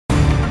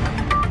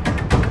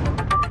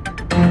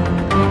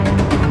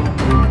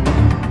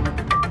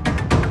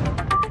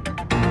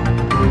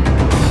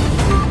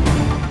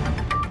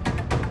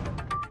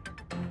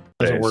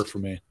work for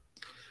me.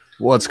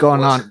 What's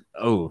going on?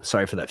 Oh,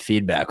 sorry for that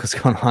feedback. What's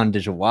going on,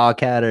 Digital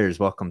Wildcatters?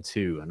 Welcome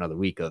to another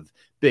week of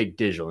Big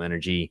Digital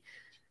Energy.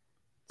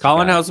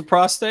 Colin, how's the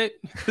prostate?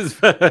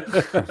 Shit.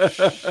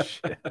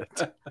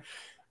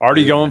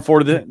 Already going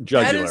for the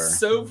jugular. That is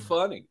so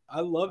funny.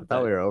 I love that. I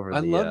thought we were over. I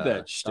love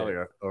that shit. Thought we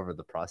were over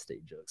the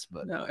prostate jokes,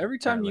 but no, every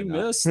time you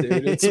apparently not. miss,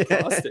 dude, it's a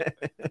prostate.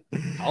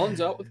 Colin's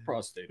out with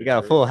prostate. We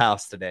got a full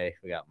house today.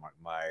 We got Mark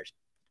Myers,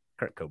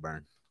 Kurt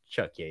Coburn,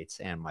 Chuck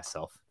Yates, and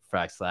myself,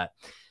 Fraxlat.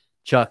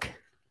 Chuck,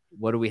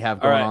 what do we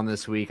have going on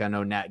this week? I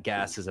know nat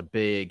gas is a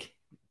big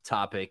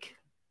topic.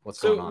 What's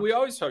going on? We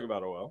always talk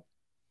about oil.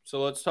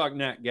 So let's talk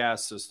nat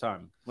gas this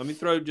time. Let me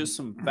throw just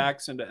some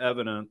facts into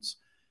evidence.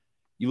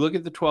 You look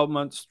at the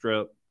 12-month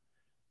strip.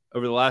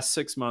 Over the last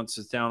 6 months,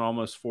 it's down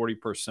almost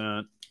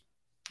 40%,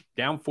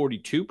 down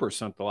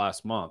 42% the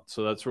last month.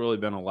 So that's really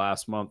been a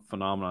last month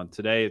phenomenon.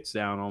 Today, it's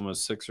down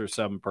almost 6 or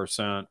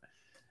 7%,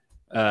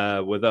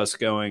 with us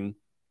going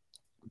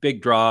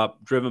big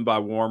drop, driven by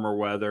warmer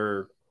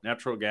weather,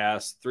 natural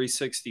gas,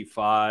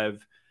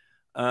 365.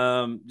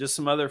 Just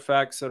some other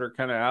facts that are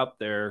kind of out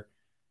there.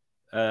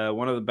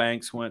 One of the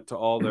banks went to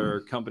all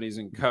their companies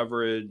in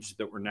coverage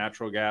that were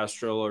natural gas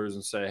drillers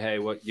and say, hey,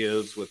 what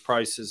gives with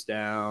prices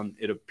down?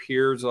 It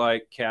appears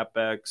like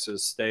CapEx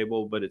is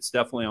stable, but it's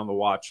definitely on the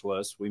watch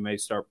list. We may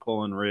start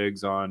pulling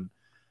rigs on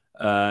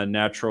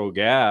natural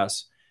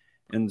gas.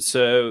 And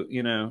so,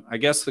 you know, I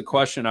guess the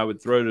question I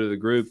would throw to the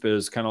group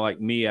is kind of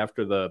like me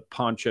after the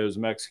Poncho's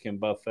Mexican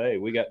buffet.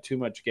 We got too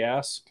much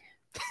gas?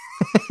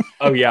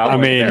 Oh, yeah, I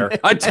mean, there.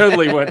 I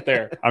totally went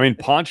there. I mean,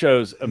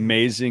 Poncho's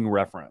amazing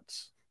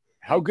reference.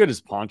 How good is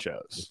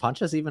Poncho's? Is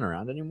Poncho's even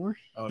around anymore?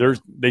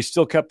 They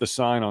still kept the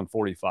sign on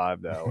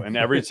 45 though, and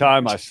every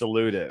time I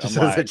salute it, I'm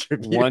like,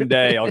 one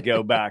day I'll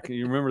go back.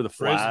 You remember the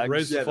flag?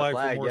 Raise the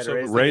flag.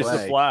 Raise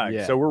the flag.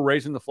 Yeah. So we're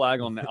raising the flag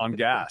on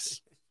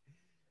gas.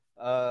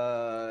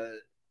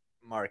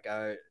 Mark,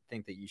 I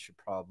think that you should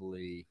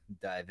probably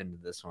dive into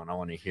this one. I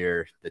want to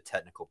hear the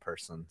technical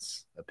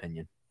person's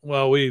opinion.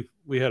 Well, we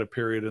had a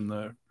period in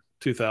the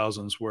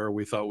 2000s where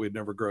we thought we'd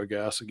never grow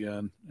gas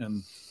again,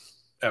 and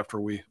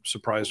after we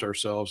surprised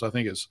ourselves, I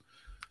think as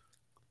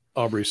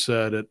Aubrey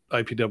said at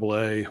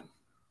IPAA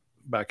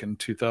back in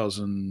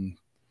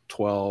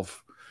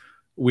 2012,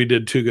 we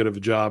did too good of a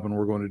job, and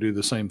we're going to do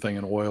the same thing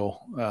in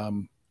oil.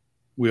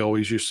 We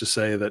always used to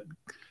say that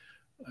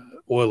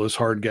oil is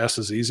hard, gas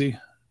is easy.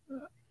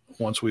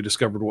 Once we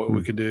discovered what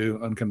we could do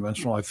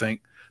unconventional, I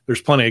think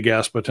there's plenty of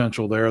gas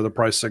potential there. The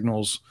price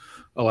signals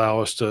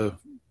allow us to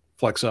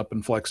flex up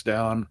and flex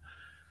down.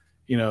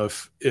 You know,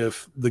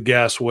 if the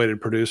gas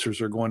weighted producers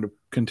are going to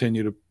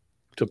continue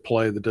to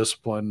play the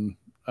discipline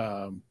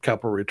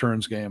capital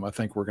returns game, I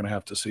think we're going to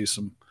have to see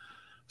some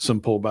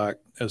pullback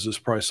as this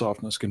price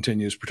softness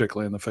continues,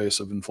 particularly in the face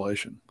of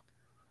inflation.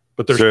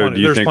 But there's so plenty,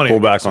 do you think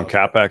pullback on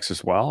capex CapEx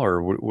as well,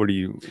 or what do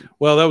you?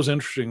 Well, that was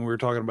interesting. We were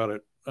talking about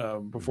it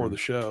before the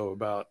show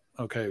about,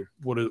 okay,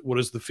 what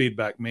does the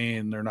feedback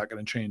mean? They're not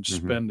going to change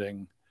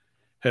spending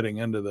heading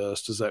into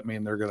this. Does that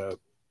mean they're going to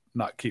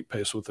not keep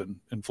pace with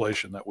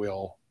inflation that we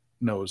all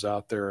know is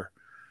out there?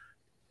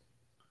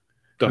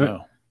 Don't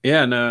know.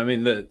 Yeah, no, I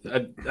mean,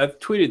 I've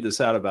tweeted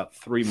this out about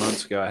 3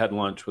 months ago. I had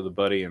lunch with a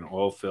buddy in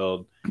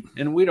Oilfield,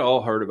 and we'd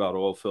all heard about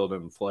Oilfield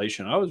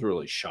inflation. I was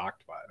really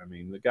shocked by it. I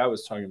mean, the guy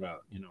was talking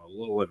about, you know, a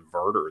little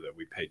inverter that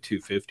we paid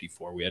 $250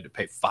 for. We had to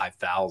pay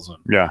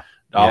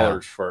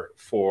 $5,000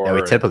 for. Yeah,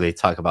 we typically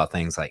talk about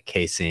things like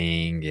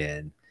casing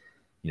and,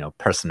 you know,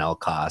 personnel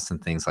costs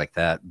and things like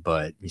that.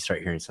 But you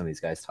start hearing some of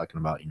these guys talking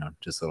about, you know,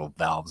 just little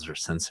valves or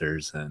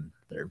sensors, and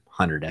they're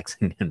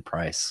 100x in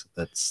price.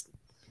 That's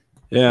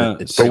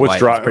So what's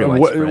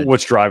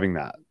driving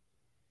that?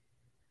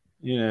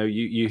 You know,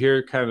 you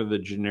hear kind of the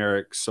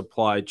generic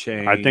supply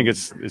chain. I think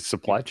it's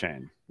supply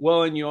chain.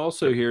 Well, and you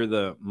also hear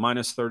the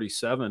minus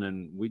 37,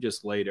 and we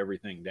just laid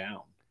everything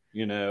down,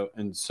 you know,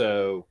 and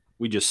so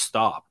we just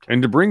stopped.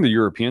 And to bring the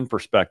European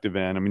perspective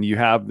in, I mean, you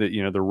have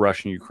the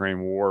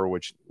Russian-Ukraine war,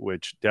 which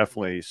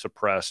definitely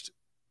suppressed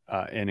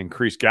and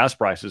increased gas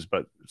prices,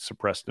 but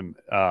suppressed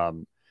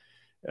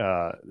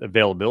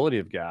availability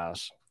of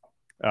gas.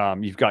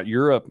 You've got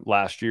Europe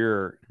last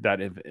year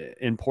that have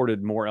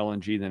imported more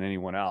LNG than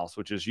anyone else,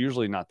 which is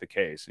usually not the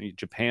case. I mean,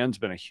 Japan's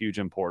been a huge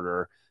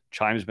importer.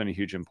 China's been a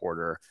huge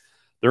importer.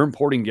 They're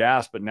importing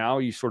gas, but now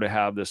you sort of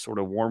have this sort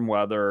of warm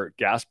weather.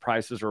 Gas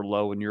prices are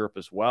low in Europe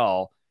as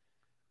well.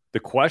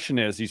 The question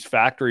is, these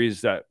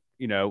factories that,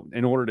 you know,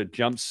 in order to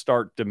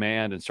jumpstart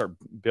demand and start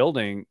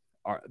building,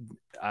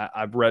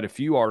 I've read a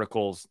few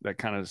articles that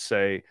kind of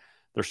say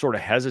they're sort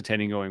of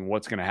hesitating, going,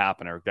 what's going to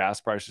happen? Are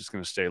gas prices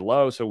going to stay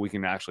low so we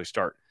can actually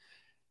start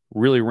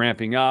really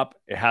ramping up?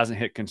 It hasn't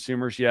hit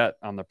consumers yet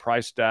on the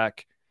price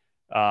deck.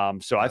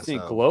 So I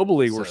think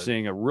globally we're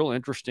seeing a real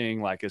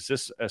interesting, like, is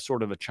this a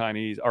sort of a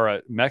Chinese or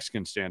a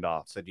Mexican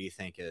standoff? So do you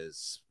think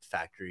as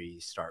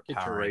factories start Get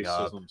powering your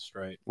up, racism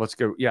straight. Let's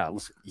go. Yeah,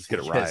 let's get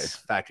it right.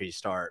 Factories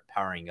start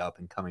powering up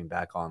and coming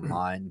back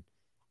online,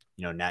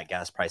 you know, nat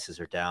gas prices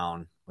are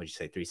down. What'd you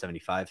say,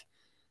 375?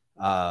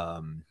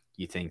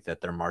 You think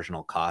that their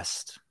marginal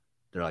cost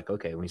they're like,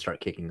 okay, when you start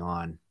kicking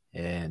on,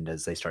 and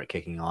as they start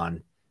kicking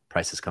on,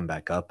 prices come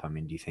back up. I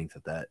mean, do you think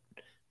that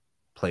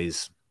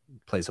plays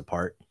a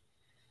part?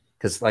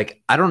 Because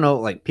like, I don't know,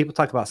 like people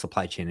talk about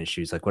supply chain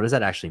issues. Like, what does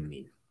that actually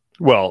mean?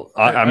 Well,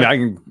 I mean, I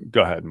can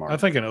go ahead, Mark. I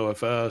think an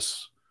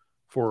OFS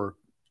for,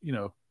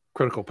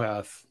 critical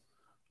path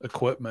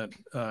equipment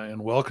and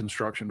well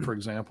construction, for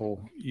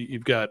example,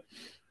 you've got,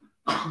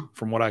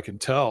 from what I can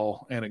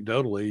tell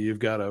anecdotally, you've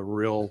got a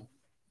real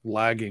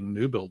lagging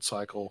new build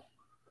cycle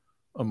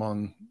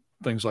among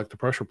things like the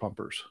pressure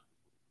pumpers.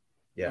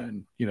 Yeah.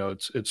 And,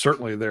 it's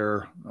certainly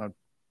there. I'm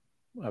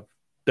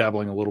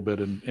dabbling a little bit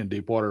in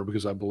deep water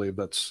because I believe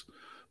that's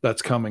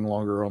coming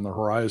longer on the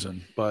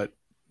horizon, but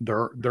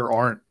there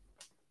aren't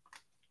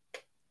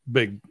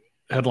big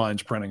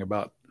headlines printing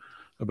about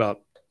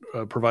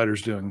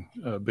providers doing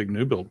big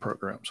new build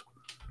programs.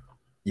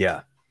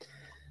 Yeah.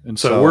 And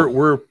so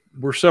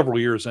we're several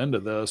years into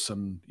this,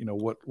 and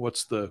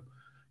what's the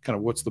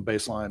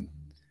baseline,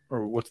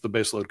 or what's the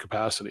baseload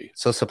capacity?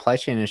 So supply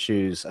chain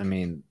issues, I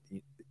mean,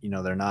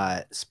 they're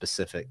not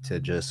specific to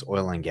just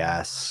oil and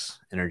gas,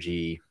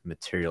 energy,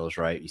 materials,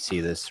 right? You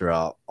see this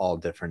throughout all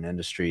different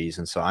industries.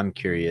 And so I'm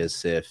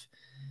curious if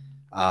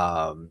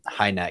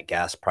high nat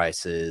gas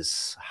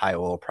prices, high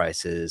oil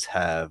prices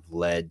have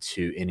led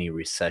to any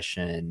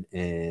recession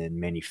in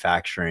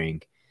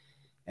manufacturing.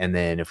 And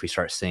then if we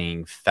start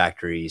seeing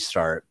factories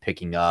start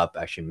picking up,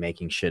 actually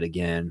making shit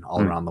again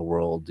all around the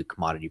world, do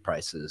commodity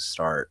prices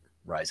start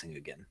rising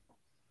again?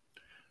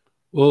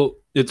 Well,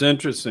 it's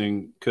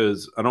interesting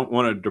because I don't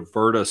want to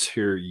divert us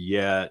here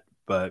yet,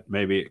 but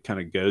maybe it kind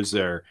of goes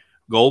there.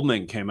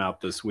 Goldman came out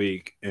this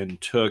week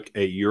and took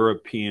a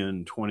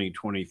European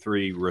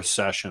 2023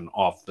 recession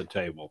off the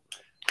table.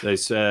 They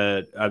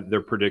said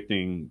they're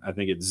predicting, I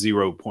think it's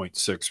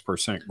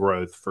 0.6%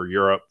 growth for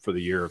Europe for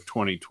the year of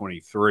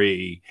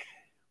 2023,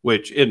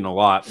 which isn't a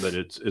lot, but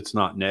it's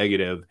not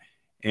negative.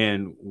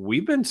 And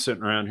we've been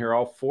sitting around here,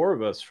 all four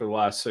of us, for the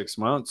last 6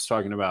 months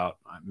talking about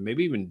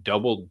maybe even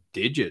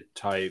double-digit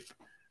type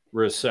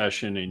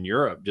recession in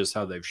Europe, just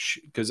how they've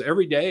because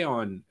every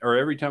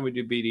time we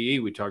do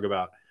BDE, we talk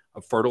about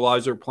a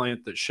fertilizer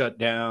plant that shut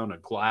down, a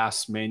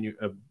glass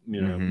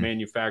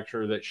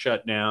manufacturer that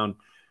shut down.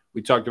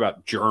 We talked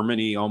about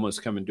Germany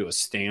almost coming to a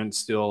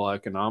standstill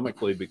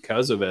economically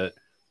because of it.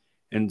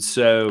 And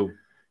so,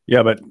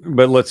 yeah, but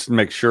let's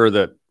make sure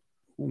that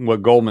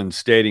what Goldman's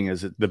stating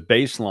is that the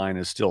baseline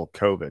is still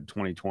COVID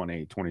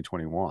 2020,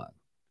 2021.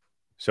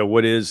 So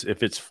what is,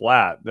 if it's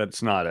flat,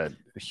 that's not a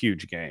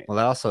huge gain. Well,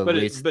 that also, but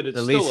it's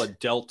still a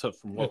delta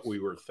from what we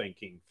were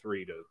thinking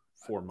 3 to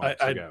 4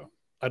 months ago.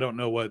 I don't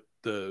know what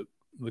the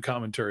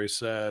commentary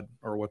said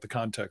or what the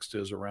context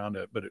is around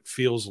it, but it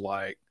feels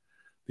like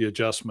the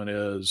adjustment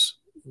is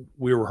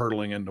we were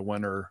hurtling into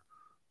winter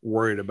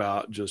worried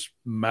about just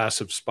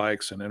massive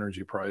spikes in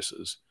energy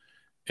prices.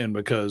 And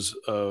because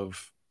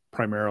of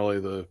primarily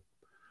the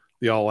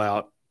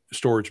all-out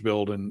storage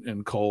build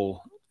in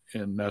coal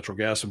and natural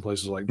gas in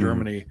places like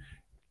Germany,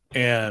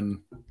 and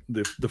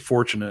the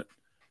fortunate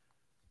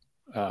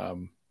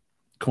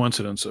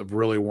coincidence of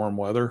really warm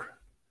weather,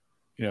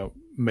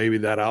 maybe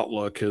that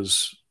outlook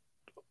has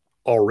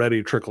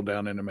already trickled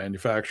down into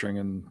manufacturing,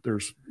 and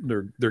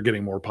they're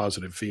getting more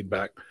positive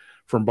feedback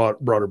from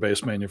broader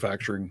based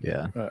manufacturing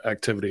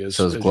activity.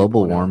 So is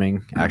global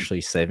warming actually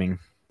saving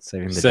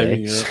the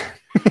day?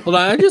 Well,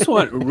 I just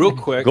want real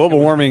quick. Global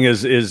warming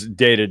is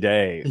day to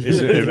day. I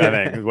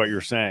think is what you're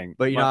saying.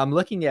 But I'm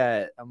looking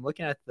at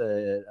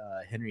the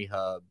Henry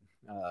Hub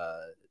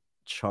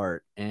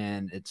chart,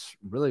 and it's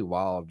really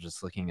wild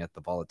just looking at the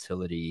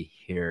volatility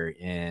here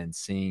and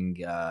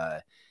seeing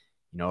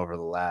over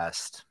the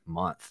last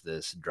month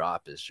this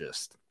drop is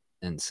just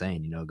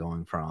insane.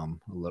 Going from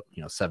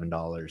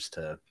 $7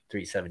 to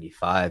 $3.75.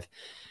 I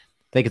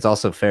think it's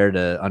also fair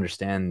to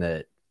understand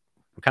that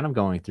we're kind of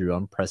going through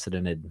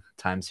unprecedented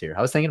times here.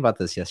 I was thinking about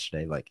this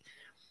yesterday. Like,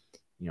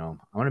 I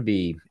want to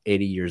be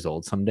 80 years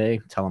old someday,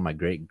 telling my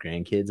great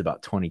grandkids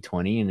about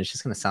 2020, and it's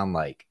just going to sound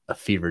like a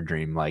fever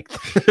dream. Like,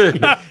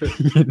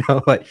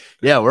 like,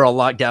 yeah, we're all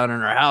locked down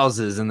in our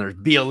houses, and there's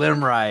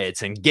BLM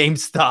riots and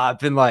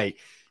GameStop, and like,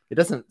 it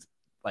doesn't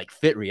like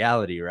fit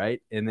reality,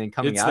 right? And then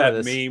coming it's out that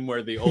of this meme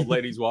where the old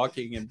lady's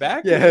walking in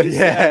back.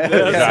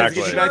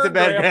 Exactly. Get back to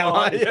bed,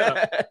 grandma.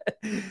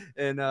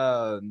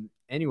 And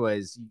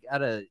anyways, you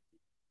gotta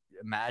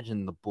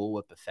imagine the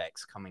bullwhip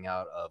effects coming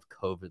out of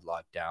COVID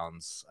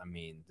lockdowns. I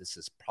mean, this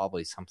is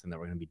probably something that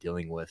we're going to be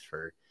dealing with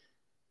for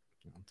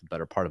the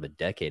better part of a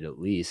decade at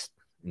least,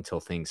 until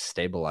things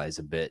stabilize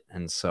a bit.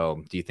 And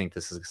so do you think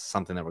this is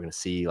something that we're going to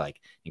see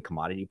like in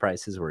commodity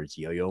prices where it's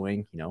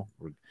yo-yoing,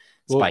 we're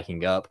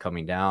spiking up,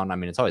 coming down? I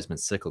mean, it's always been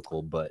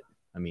cyclical, but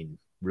I mean,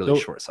 really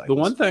short cycles.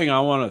 The one thing I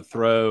want to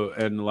throw,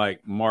 and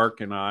like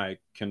Mark and I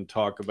can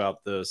talk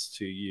about this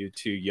to you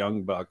two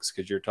young bucks,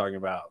 because you're talking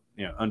about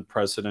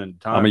unprecedented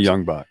times. I'm a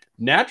young buck.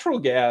 Natural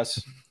gas,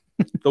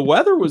 the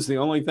weather was the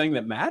only thing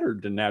that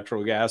mattered to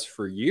natural gas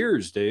for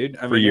years, dude.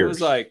 I mean, it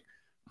was like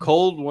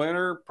cold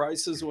winter,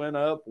 prices went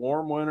up.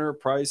 Warm winter,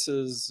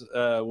 prices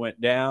went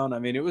down. I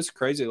mean, it was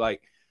crazy.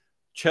 Like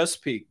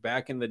Chesapeake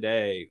back in the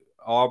day,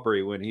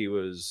 Aubrey, when he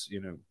was,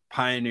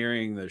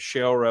 pioneering the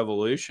shale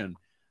revolution,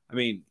 I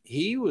mean,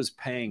 he was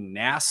paying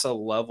NASA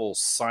level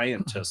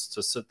scientists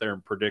to sit there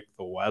and predict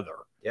the weather.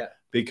 Yeah.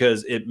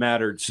 Because it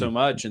mattered so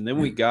much. And then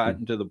we got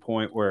into the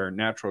point where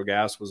natural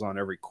gas was on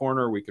every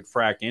corner. We could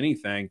frack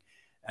anything.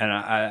 And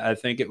I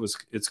think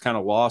it's kind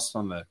of lost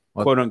on the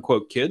quote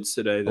unquote kids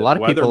today. That a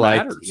lot of people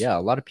matters. a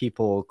lot of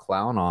people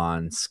clown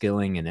on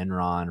Skilling and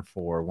Enron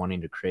for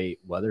wanting to create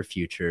weather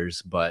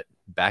futures, but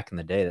back in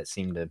the day, that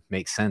seemed to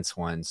make sense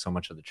when so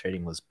much of the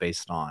trading was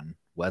based on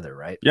weather,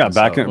 right? Yeah, And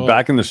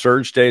back in the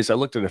surge days, I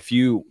looked at a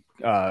few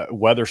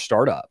weather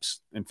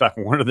startups. In fact,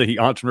 one of the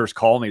entrepreneurs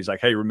called me. He's like,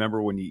 "Hey,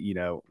 remember when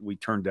we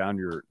turned down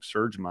your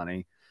surge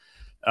money?"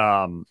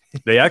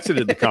 They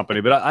exited the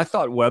company, but I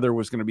thought weather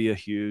was going to be a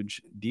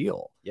huge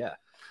deal. Yeah,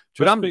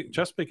 but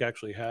Chesapeake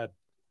actually had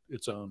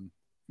its own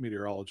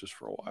meteorologist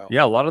for a while.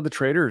 Yeah, a lot of the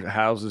trader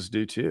houses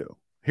do too.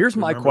 Here's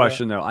my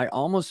question though. I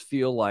almost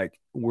feel like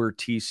we're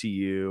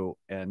TCU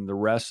and the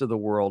rest of the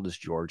world is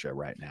Georgia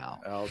right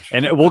now. Ouch.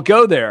 And we'll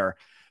go there.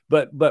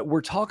 But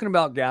we're talking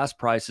about gas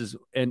prices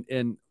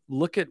and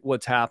look at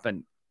what's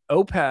happened.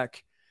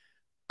 OPEC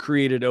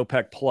created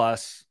OPEC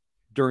Plus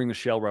during the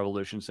shale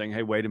revolution, saying,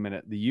 hey, wait a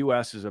minute, the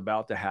U.S. is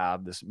about to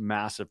have this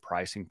massive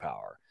pricing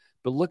power.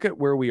 But look at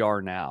where we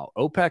are now.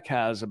 OPEC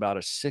has about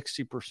a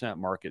 60%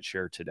 market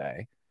share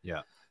today.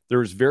 Yeah.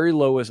 There's very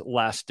low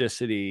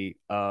elasticity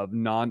of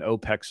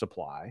non-OPEC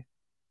supply,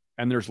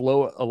 and there's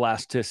low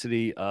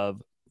elasticity of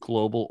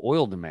global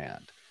oil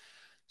demand.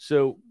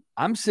 So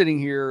I'm sitting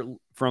here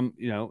from,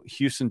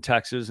 Houston,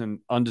 Texas,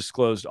 an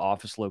undisclosed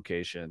office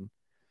location,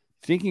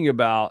 thinking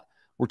about,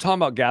 we're talking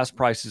about gas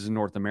prices in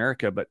North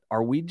America, but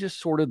are we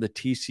just sort of the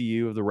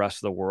TCU of the rest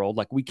of the world?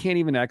 Like, we can't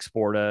even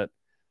export it.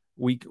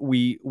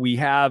 We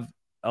have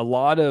a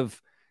lot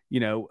of,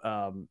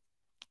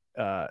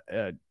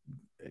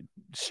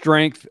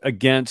 strength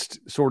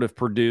against sort of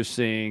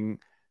producing.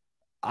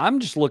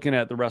 I'm just looking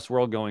at the rest of the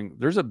world going,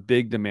 there's a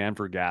big demand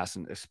for gas.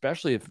 And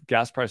especially if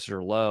gas prices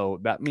are low,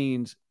 that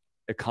means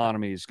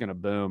economy is going to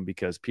boom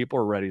because people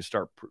are ready to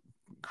start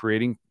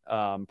creating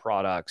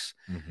products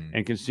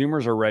and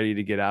consumers are ready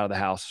to get out of the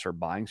house and start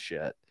buying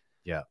shit.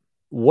 Yeah.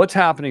 What's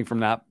happening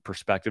from that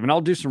perspective? And I'll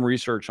do some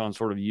research on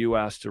sort of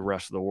US to the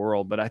rest of the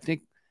world, but I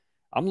think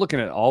I'm looking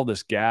at all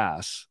this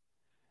gas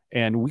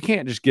and we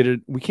can't just get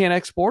it. We can't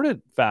export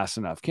it fast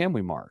enough. Can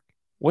we, Mark?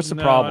 What's the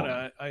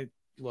problem? I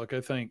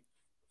think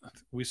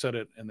we said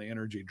it in the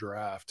energy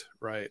draft,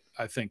 right?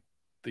 I think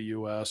the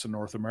U.S. and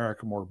North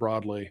America more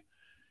broadly,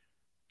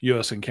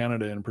 U.S. and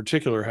Canada in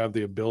particular, have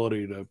the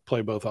ability to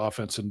play both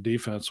offense and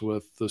defense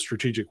with the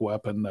strategic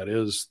weapon that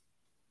is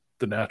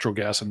the natural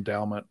gas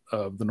endowment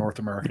of the North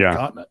American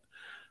continent.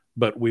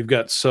 But we've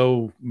got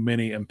so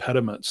many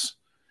impediments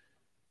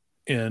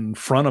in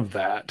front of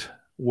that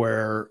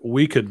where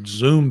we could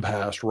zoom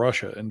past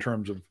Russia in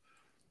terms of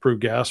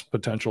proved gas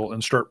potential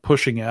and start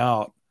pushing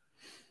out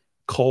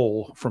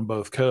coal from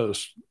both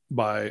coasts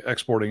by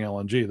exporting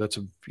LNG. That's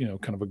a,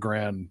 kind of a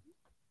grand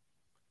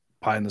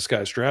pie in the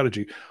sky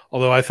strategy.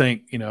 Although I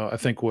think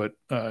what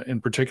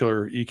in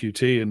particular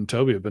EQT and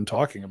Toby have been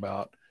talking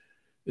about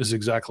is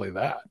exactly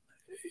that.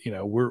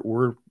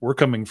 We're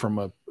coming from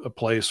a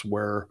place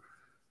where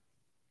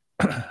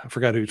I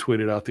forgot who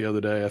tweeted out the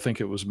other day. I think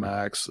it was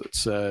Max that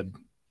said,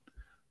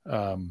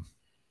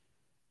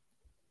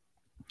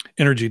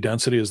 energy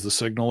density is the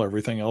signal,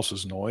 everything else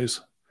is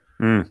noise.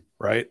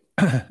 Right.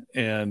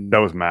 And that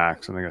was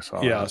Max. I think I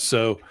saw that.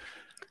 So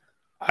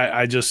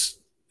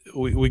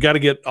we got to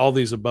get all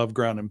these above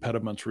ground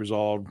impediments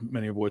resolved,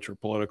 many of which are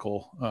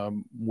political.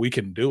 We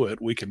can do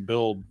it. We can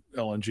build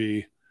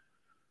LNG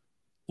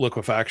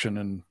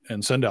liquefaction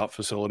and send out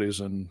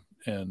facilities and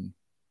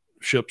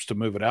ships to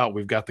move it out.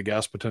 We've got the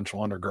gas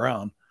potential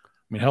underground.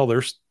 I mean, hell,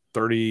 there's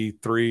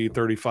 33,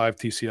 35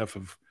 TCF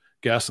of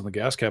gas in the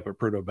gas cap at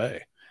Prudhoe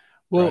Bay.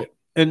 Well, right?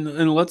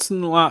 And let's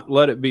not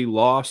let it be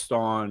lost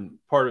on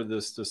part of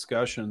this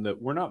discussion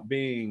that we're not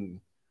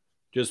being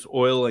just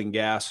oil and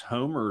gas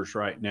homers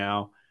right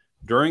now.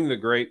 During the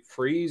Great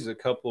Freeze a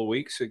couple of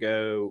weeks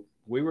ago,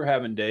 we were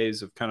having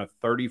days of kind of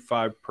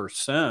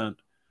 35%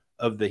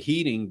 of the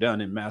heating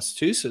done in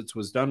Massachusetts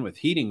was done with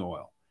heating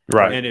oil.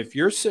 Right. And if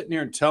you're sitting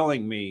here and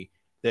telling me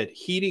that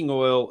heating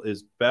oil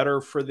is better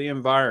for the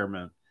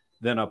environment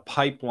than a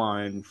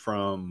pipeline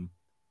from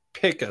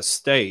pick a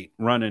state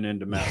running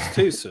into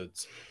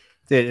Massachusetts.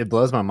 Dude, it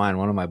blows my mind.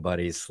 One of my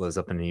buddies lives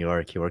up in New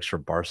York. He works for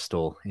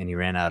Barstool, and he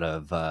ran out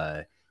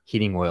of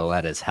heating oil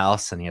at his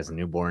house, and he has a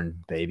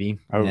newborn baby.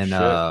 Oh,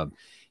 and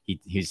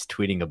he's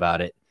tweeting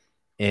about it.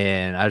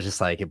 And I was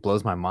just like, it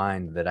blows my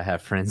mind that I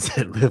have friends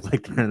that live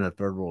like they're in a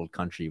third world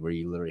country where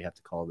you literally have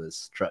to call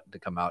this truck to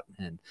come out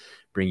and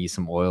bring you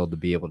some oil to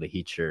be able to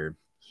heat your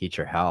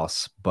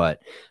house.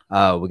 But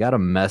we got a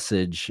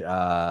message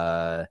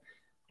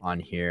on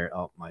here.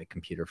 Oh, my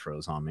computer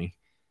froze on me.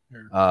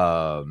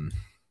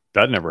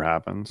 That never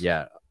happens.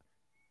 Yeah.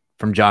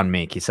 From John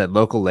Mink, he said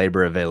local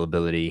labor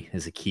availability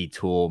is a key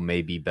tool,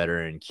 may be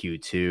better in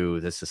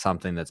Q2. This is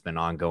something that's been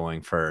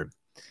ongoing for,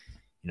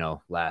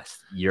 last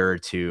year or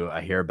two,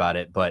 I hear about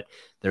it. But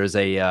there's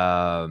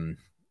a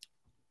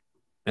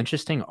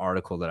interesting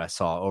article that I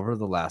saw over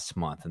the last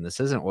month, and this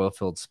isn't oil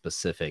field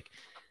specific.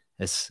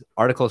 This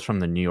article is from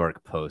the New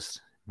York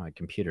Post. My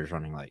computer's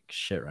running like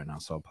shit right now,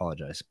 so I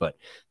apologize. But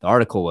the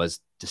article was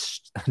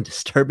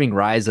disturbing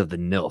rise of the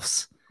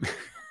NILFs.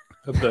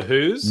 Of the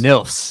who's?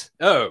 NILFs.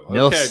 Oh, okay.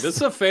 NILFs. This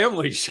is a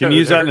family show. Can you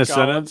use that in a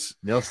Colin. sentence?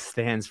 NILF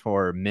stands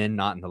for men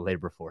not in the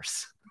labor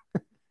force.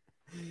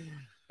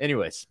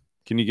 Anyways,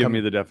 Can you give me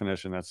the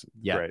definition? That's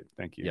Yeah. great.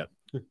 Thank you.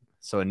 Yep.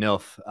 so a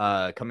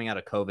NILF, coming out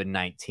of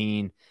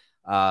COVID-19,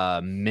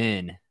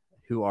 men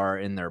who are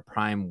in their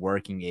prime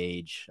working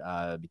age,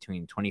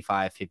 between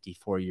 25,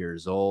 54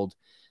 years old.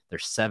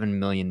 There's 7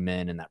 million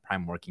men in that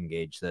prime working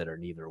age that are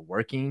neither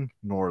working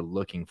nor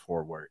looking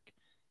for work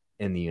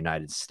in the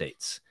United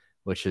States,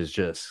 which is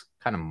just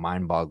kind of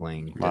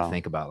mind-boggling Wow. to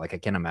think about. Like, I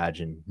can't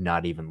imagine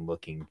not even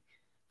looking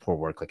for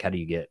work. Like, how do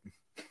you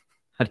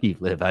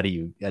live? How do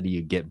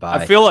you get by?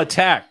 I feel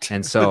attacked.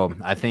 And so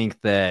I think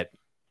that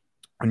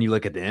when you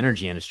look at the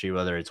energy industry,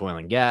 whether it's oil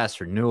and gas,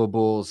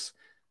 renewables,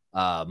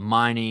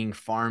 mining,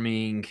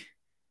 farming,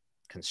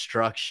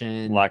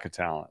 construction, Lack of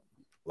talent.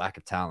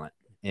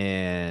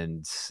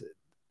 and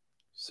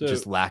So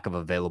just lack of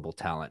available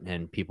talent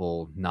and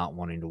people not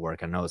wanting to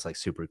work. I know it's like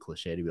super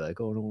cliche to be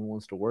like, oh, no one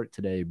wants to work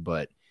today,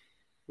 but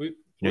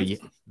you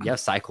have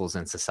cycles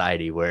in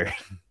society where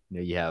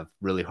you have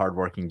really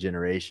hardworking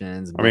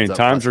generations. I mean, builds up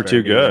times are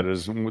too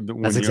prosperity.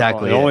 good. That's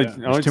exactly it.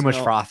 There's too much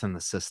froth in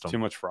the system. Too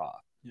much froth.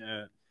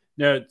 yeah,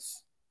 no,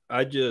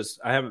 I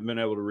haven't been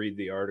able to read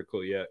the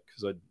article yet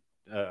because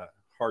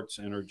Hearts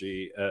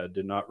Energy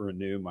did not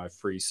renew my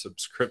free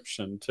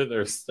subscription to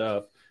their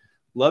stuff.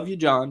 Love you,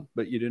 John,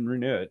 but you didn't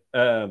renew it.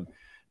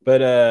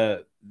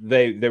 But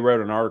they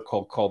wrote an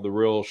article called "The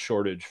Real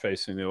Shortage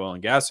Facing the Oil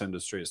and Gas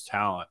Industry is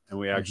Talent," and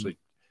we actually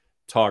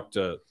talked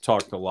a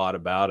lot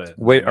about it.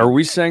 Wait, are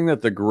we saying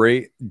that the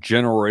great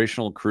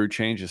generational crew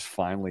change is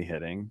finally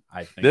hitting?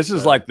 I think This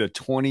is so. like the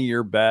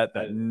 20-year bet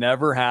that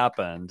never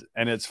happened,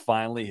 and it's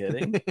finally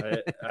hitting.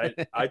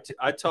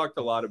 I talked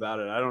a lot about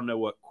it. I don't know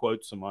what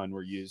quotes of mine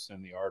were used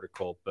in the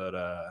article, but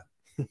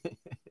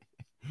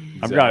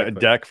I've got a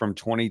deck from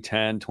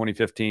 2010,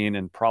 2015,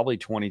 and probably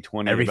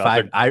 2020. Every about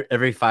 5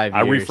 years.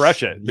 I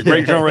refresh it. The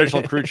great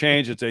generational crew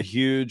change. It's a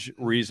huge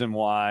reason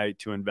why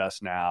to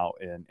invest now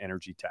in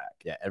energy tech.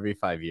 Yeah, every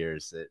 5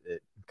 years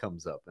it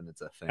comes up and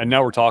it's a thing. And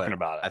now we're talking But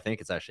about it. I think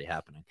it's actually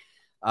happening.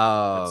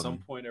 at some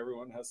point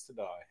everyone has to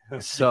die.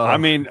 So I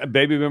mean,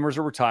 baby boomers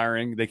are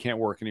retiring; they can't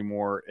work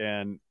anymore,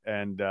 and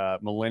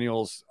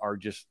millennials are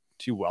just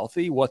too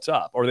wealthy. What's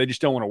up? Or they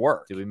just don't want to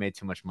work. dude, we made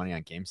too much money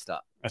on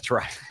GameStop. That's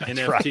right. That's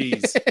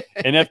NFTs. right.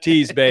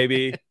 NFTs,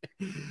 baby.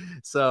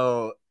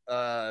 So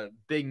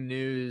big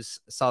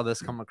news. Saw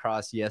this come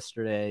across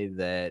yesterday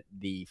that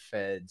the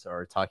feds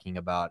are talking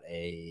about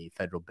a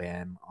federal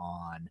ban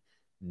on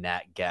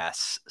nat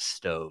gas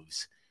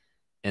stoves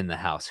in the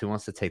house. Who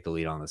wants to take the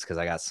lead on this? Because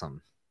I got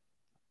some.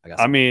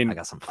 I mean, I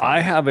got some fun. I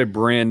have a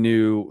brand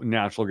new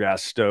natural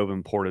gas stove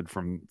imported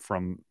from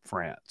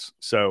France.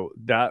 So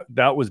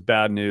that was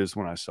bad news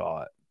when I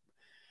saw it.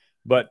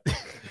 But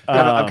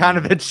I'm kind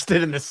of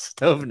interested in this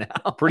stove now.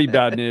 pretty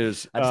bad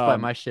news. I just buy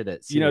my shit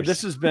at Sears.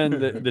 This has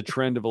been the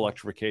trend of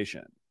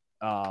electrification.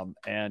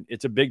 And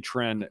it's a big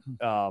trend.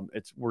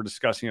 We're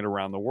discussing it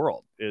around the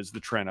world is the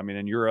trend. I mean,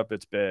 in Europe,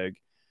 it's big.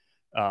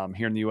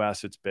 Here in the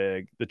US, it's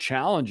big. The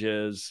challenge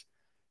is,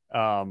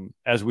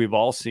 as we've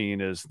all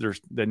seen, is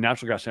there's the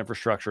natural gas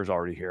infrastructure is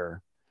already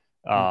here.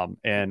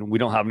 And we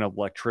don't have enough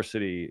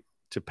electricity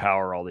to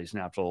power all these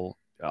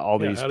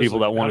these people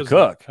that want to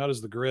cook. How does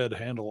the grid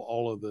handle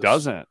all of this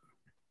Doesn't.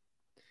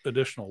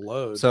 additional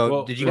load? So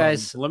Well, did you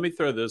guys? let me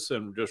throw this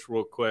in just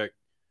real quick.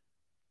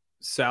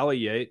 Sally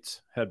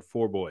Yates had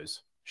 4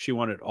 boys. She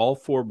wanted all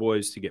 4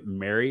 boys to get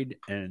married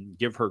and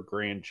give her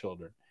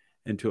grandchildren.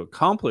 And to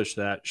accomplish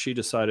that, she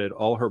decided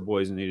all her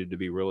boys needed to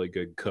be really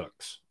good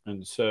cooks.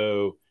 And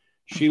so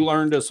she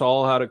learned us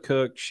all how to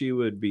cook. She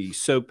would be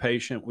so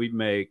patient. We'd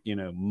make,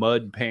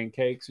 mud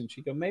pancakes. And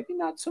she'd go, maybe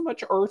not so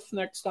much earth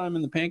next time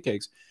in the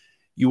pancakes.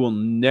 You will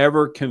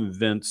never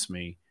convince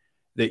me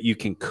that you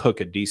can cook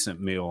a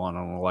decent meal on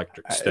an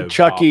electric stove.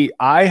 Chucky,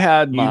 I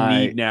had you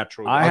need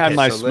natural gas. I had Okay,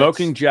 my so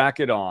smoking let's-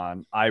 jacket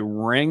on. I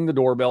rang the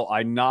doorbell.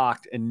 I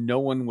knocked, and no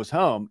one was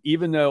home,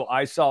 even though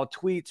I saw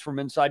tweets from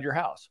inside your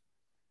house.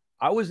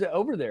 I was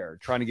over there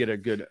trying to get a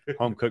good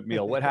home cooked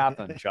meal. What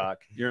happened, Chuck?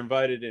 You're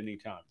invited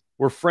anytime.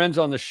 We're friends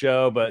on the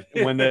show, but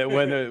when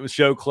the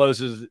show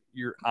closes,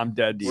 I'm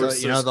dead to you.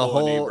 So, We're Siskel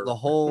and Ebert. the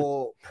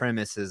whole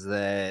premise is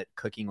that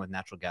cooking with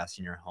natural gas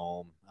in your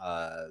home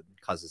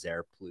causes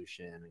air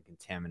pollution and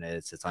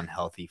contaminants. It's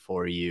unhealthy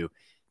for you.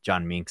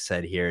 John Mink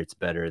said here it's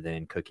better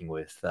than cooking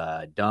with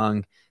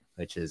dung,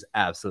 which is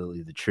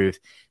absolutely the truth.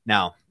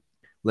 Now,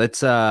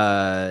 let's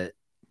I've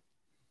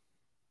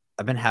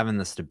been having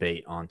this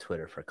debate on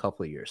Twitter for a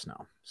couple of years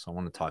now, so I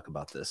want to talk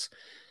about this.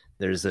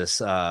 There's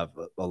this a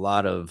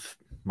lot of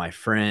my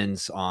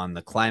friends on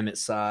the climate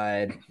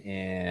side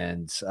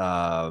and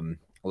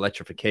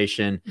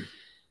electrification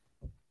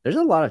there's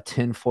a lot of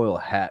tinfoil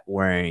hat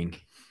wearing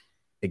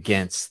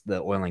against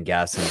the oil and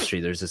gas industry.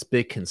 There's this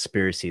big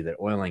conspiracy that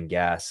oil and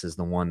gas is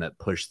the one that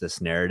pushed this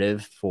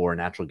narrative for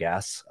natural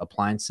gas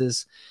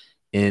appliances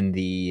in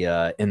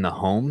the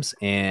homes,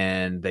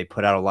 and they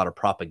put out a lot of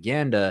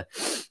propaganda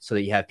so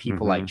that you have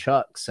people like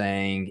Chuck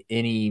saying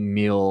any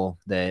meal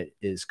that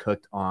is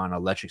cooked on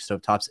electric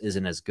stovetops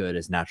isn't as good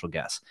as natural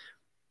gas.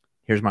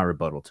 Here's my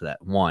rebuttal to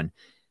that. One,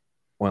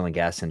 oil and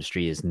gas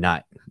industry is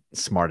not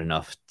smart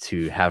enough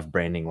to have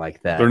branding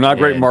like that. They're not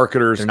great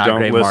marketers. They're not Don't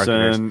great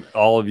listen. marketers.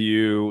 All of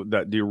you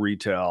that do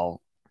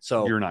retail,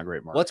 so you're not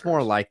great marketers. What's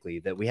more likely,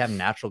 that we have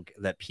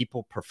that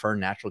people prefer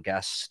natural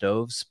gas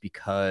stoves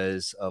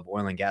because of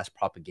oil and gas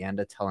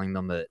propaganda telling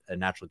them that a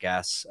natural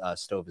gas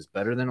stove is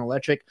better than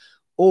electric,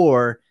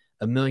 or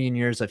a million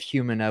years of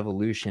human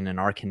evolution and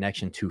our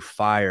connection to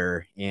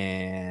fire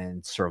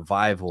and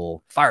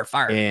survival? Fire.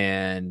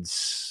 And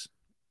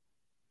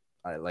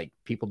like,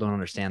 people don't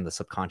understand the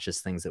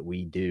subconscious things that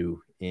we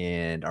do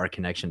and our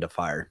connection to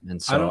fire.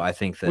 And so I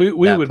think that we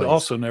would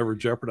also never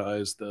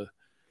jeopardize the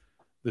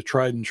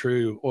tried and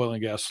true oil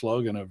and gas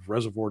slogan of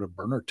reservoir to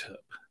burner tip.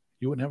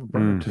 You wouldn't have a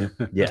burner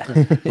tip. Yeah.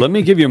 Let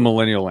me give you a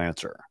millennial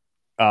answer.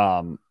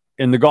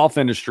 In the golf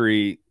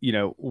industry, you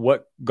know,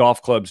 what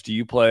golf clubs do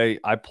you play?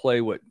 I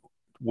play what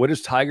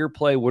does Tiger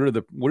play? What are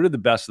the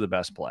best of the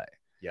best play?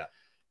 Yeah.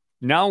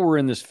 Now we're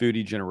in this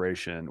foodie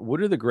generation. What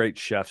do the great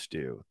chefs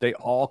do? They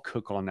all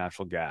cook on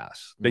natural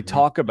gas. They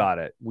talk about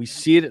it. We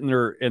see it in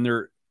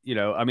their, you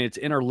know, I mean, it's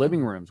in our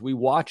living rooms. We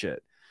watch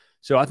it.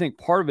 So I think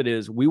part of it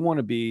is we want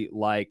to be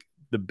like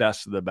the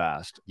best of the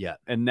best. Yeah.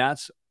 And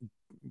that's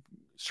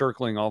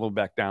circling all the way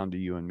back down to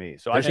you and me.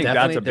 So There's I think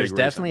that's a big there's reason.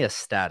 definitely a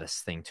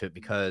status thing to it,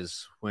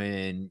 because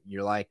when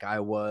you're like I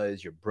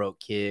was, you're broke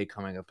kid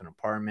coming up in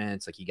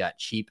apartments, like you got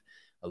cheap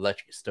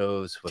electric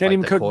stoves with Can't like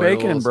even the cook coils,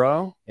 bacon,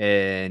 bro.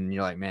 and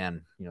you're like,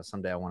 man, you know,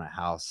 someday I want a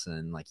house,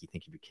 and like you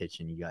think of your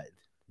kitchen, you got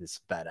this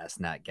badass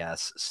nat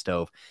gas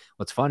stove.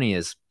 What's funny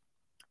is,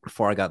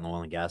 before I got in the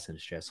oil and gas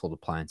industry, I sold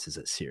appliances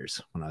at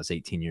Sears when I was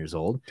 18 years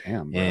old.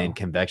 Damn, bro. And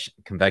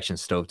convection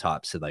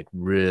stovetops had like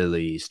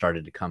really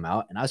started to come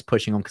out, and I was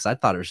pushing them because I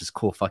thought it was just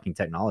cool fucking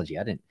technology.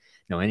 I didn't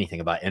know anything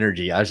about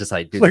energy. I was just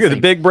like, dude, Look at the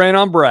big brain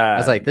on Brad. I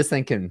was like, this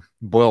thing can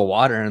boil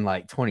water in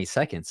like 20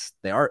 seconds.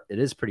 It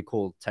is pretty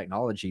cool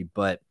technology.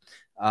 But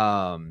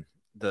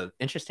the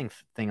interesting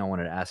thing I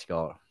wanted to ask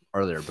y'all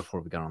earlier before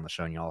we got on the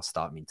show, and y'all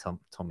stopped me, told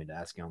me to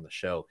ask you on the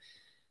show,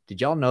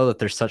 did y'all know that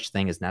there's such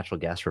thing as natural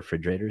gas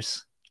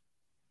refrigerators?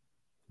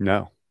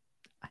 No.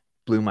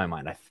 Blew my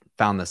mind. I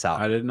found this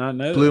out. I did not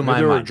know. Blew my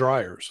There were mind.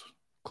 dryers.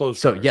 Closed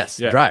So dryers. yes,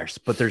 Yeah. dryers,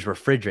 but there's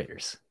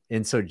refrigerators.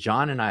 And so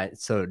John on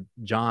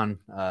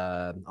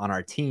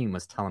our team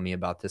was telling me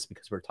about this,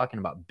 because we were talking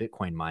about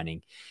Bitcoin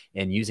mining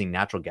and using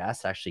natural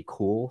gas to actually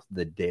cool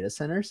the data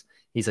centers.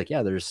 He's like,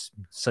 yeah, there's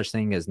such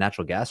thing as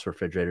natural gas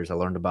refrigerators. I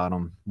learned about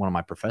them. One of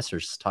my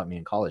professors taught me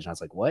in college. And I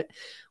was like, what?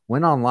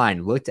 Went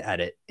online, looked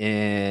at it,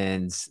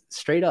 and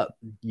straight up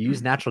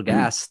use natural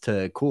gas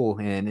to cool.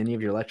 And any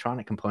of your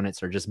electronic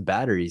components are just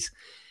batteries.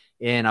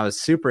 And I was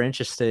super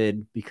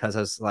interested, because I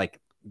was like,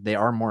 they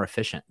are more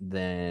efficient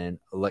than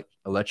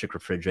electric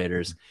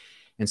refrigerators.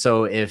 And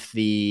so if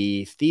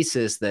the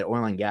thesis that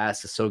oil and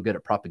gas is so good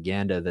at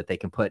propaganda that they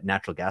can put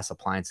natural gas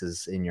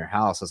appliances in your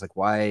house, I was like,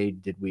 why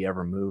did we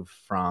ever move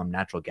from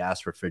natural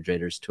gas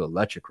refrigerators to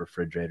electric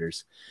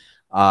refrigerators?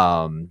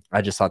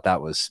 I just thought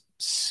that was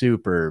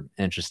super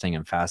interesting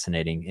and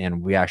fascinating.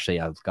 And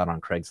I've got on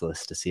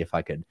Craigslist to see if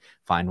I could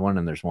find one.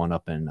 And there's one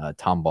up in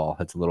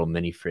Tomball. It's a little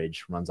mini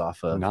fridge, runs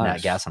off of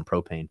nat gas and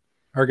propane.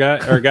 Our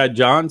guy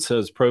John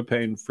says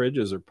propane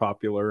fridges are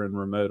popular in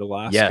remote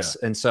Alaska. Yes.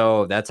 And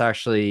so that's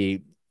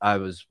actually, I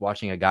was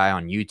watching a guy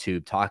on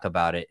YouTube talk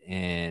about it,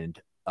 and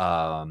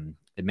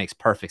it makes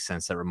perfect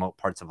sense that remote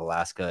parts of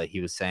Alaska, he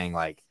was saying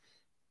like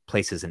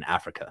places in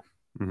Africa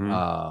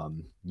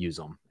use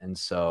them. And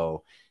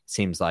so it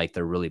seems like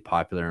they're really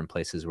popular in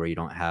places where you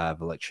don't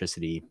have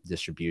electricity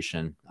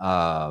distribution.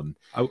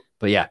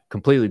 But yeah,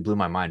 completely blew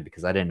my mind,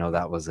 because I didn't know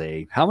that was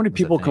how many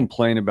people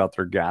complain about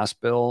their gas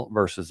bill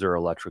versus their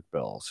electric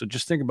bill? So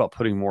just think about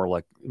putting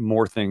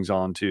more things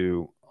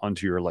onto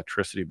your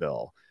electricity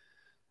bill.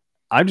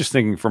 I'm just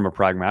thinking from a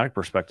pragmatic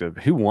perspective,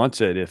 who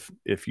wants it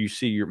if you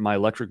see my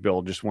electric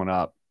bill just went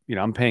up, you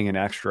know, I'm paying an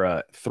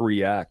extra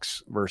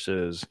 3x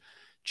versus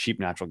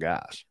cheap natural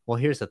gas. Well,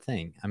 here's the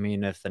thing. I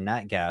mean, if the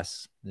nat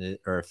gas,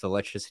 or if the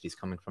electricity is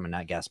coming from a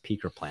nat gas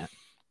peaker plant,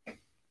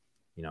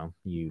 you know,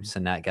 you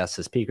send nat gas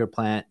to this peaker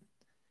plant,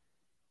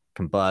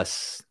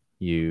 combusts,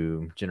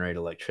 you generate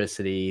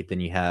electricity, then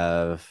you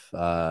have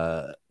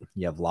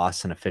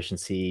loss in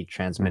efficiency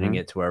transmitting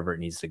it to wherever it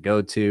needs to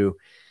go to.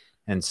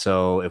 And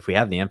so if we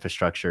have the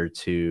infrastructure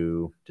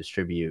to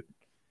distribute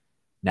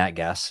nat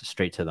gas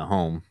straight to the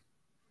home,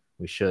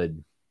 we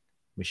should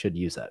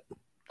use that.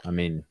 I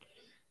mean,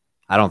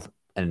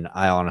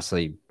 I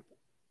honestly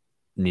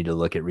need to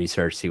look at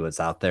research, see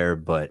what's out there,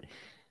 but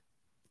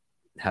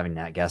having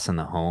nat gas in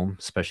the home,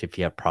 especially if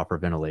you have proper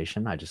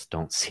ventilation. I just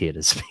don't see it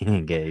as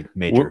being a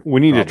major. We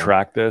need problem. to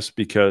track this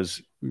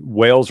because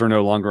whales are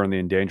no longer on the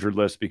endangered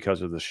list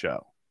because of the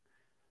show.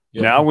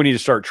 Yeah. Now we need to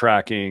start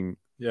tracking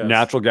Yes.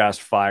 natural gas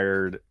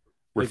fired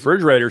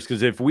refrigerators,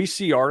 because if we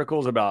see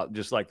articles about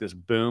just like this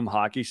boom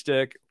hockey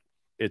stick,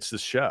 it's the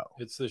show.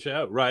 It's the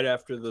show right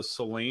after the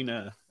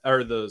Selena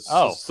or the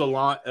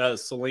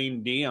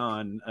Celine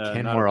Dion.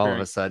 Kenmore, all of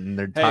a sudden,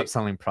 their top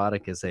selling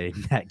product is a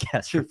nat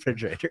gas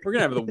refrigerator. We're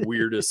gonna have the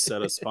weirdest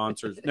set of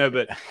sponsors. No,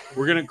 but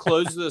we're gonna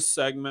close this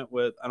segment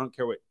with, I don't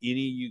care what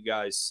any of you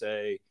guys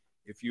say.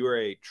 If you are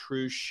a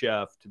true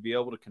chef, to be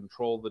able to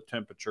control the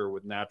temperature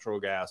with natural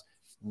gas,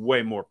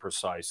 way more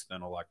precise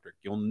than electric.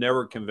 You'll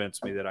never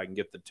convince me that I can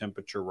get the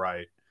temperature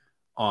right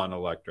on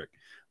electric.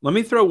 Let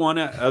me throw one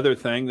other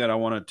thing that I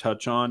want to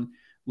touch on. A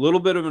little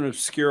bit of an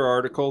obscure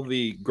article.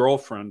 The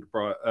girlfriend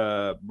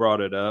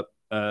brought it up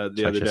the other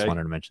day. I just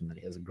wanted to mention that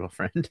he has a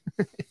girlfriend.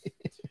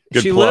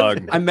 Good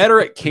plug. I met her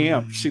at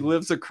camp. She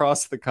lives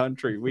across the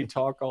country. We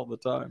talk all the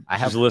time.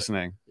 She's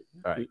listening.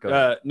 All right, go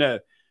ahead. No.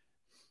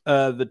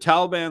 The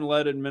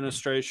Taliban-led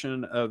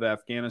administration of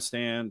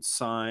Afghanistan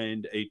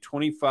signed a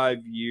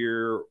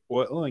 25-year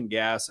oil and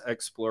gas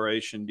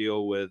exploration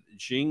deal with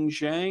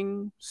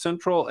Xinjiang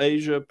Central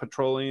Asia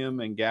Petroleum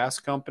and Gas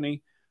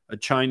Company, a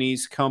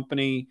Chinese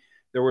company.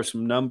 There were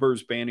some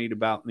numbers bandied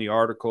about in the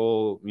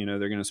article. You know,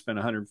 they're going to spend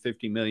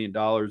 $150 million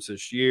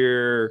this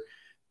year.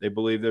 They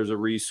believe there's a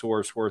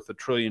resource worth $1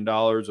 trillion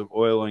of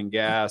oil and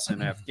gas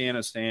in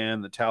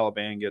Afghanistan. The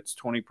Taliban gets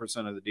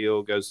 20% of the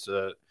deal, goes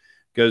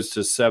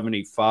to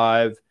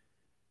 75.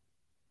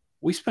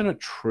 We spent $1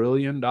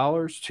 trillion,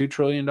 $2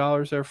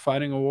 trillion there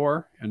fighting a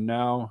war, and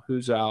now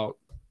who's out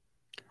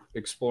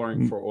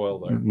exploring for oil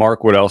there?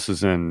 Mark, what else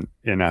is in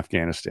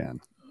Afghanistan?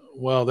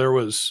 Well, there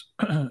was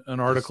an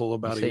article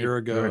about a year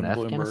ago in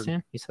Bloomberg.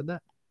 Afghanistan? You said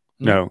that?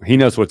 No, he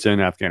knows what's in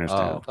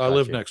Afghanistan. I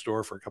lived next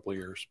door for a couple of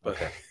years, but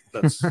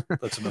that's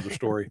another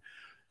story.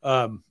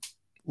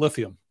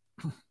 Lithium,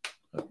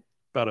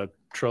 about $1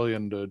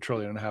 trillion to $1.5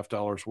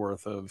 trillion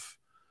worth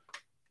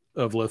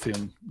of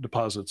lithium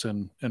deposits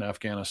in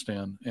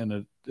Afghanistan,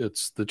 and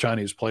it's the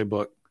Chinese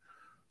playbook,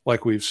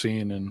 like we've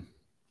seen, and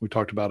we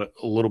talked about it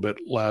a little bit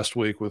last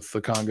week with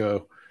the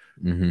Congo.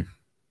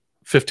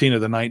 15 of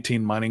the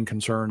 19 mining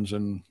concerns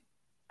in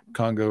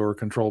Congo are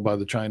controlled by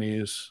the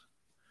Chinese.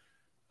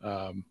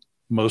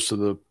 Most of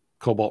the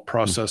cobalt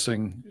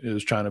processing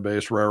is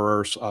China-based, rare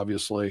earths,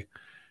 obviously.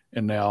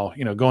 And now,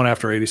 going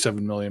after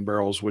 87 million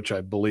barrels, which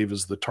I believe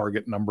is the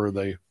target number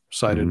they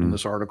cited in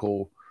this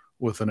article,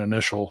 with an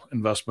initial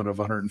investment of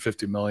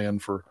 150 million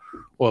for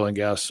oil and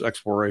gas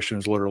exploration,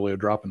 is literally a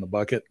drop in the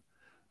bucket.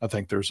 I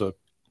think there's a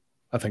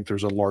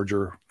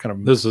larger kind of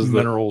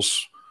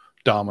minerals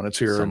dominance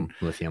here. And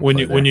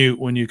when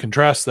you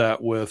contrast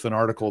that with an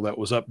article that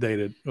was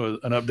updated,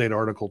 an update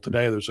article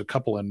today, there's a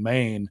couple in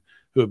Maine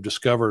who have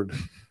discovered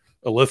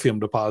a lithium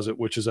deposit,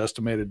 which is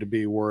estimated to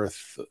be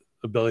worth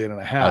 $1.5 billion.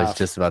 I was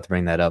just about to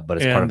bring that up, but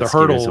it's and part of the ski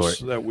hurdles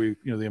resort. that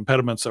the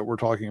impediments that we're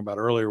talking about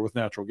earlier with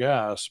natural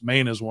gas.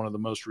 Maine is one of the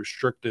most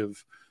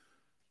restrictive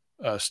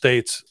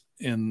states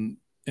in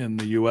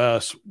the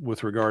U.S.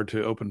 with regard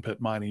to open pit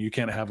mining. You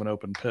can't have an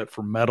open pit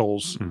for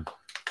metals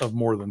of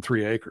more than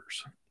 3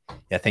 acres.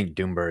 Yeah, I think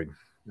Doomberg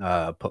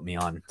put me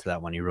on to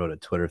that one. He wrote a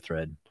Twitter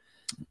thread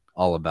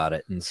all about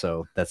it, and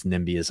so that's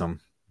NIMBYism.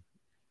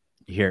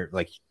 Here,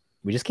 like,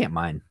 we just can't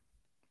mine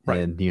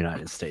in the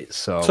United States.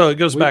 So it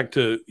goes back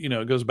to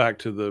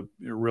the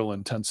real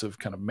intensive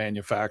kind of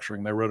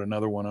manufacturing. They wrote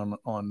another one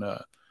on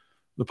the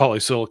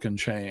polysilicon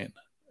chain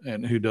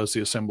and who does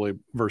the assembly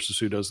versus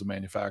who does the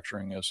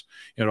manufacturing. Is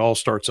it all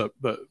starts up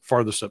but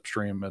farthest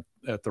upstream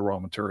at the raw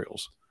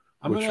materials.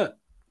 I'm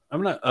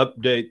gonna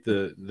update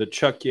the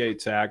Chuck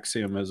Yates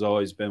axiom has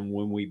always been,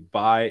 when we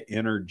buy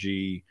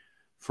energy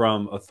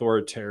from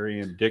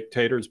authoritarian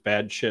dictators,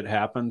 bad shit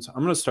happens. I'm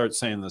going to start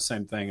saying the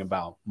same thing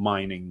about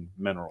mining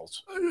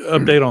minerals.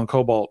 Update on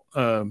cobalt.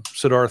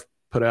 Siddharth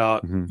put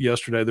out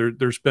yesterday.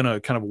 There's been a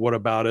kind of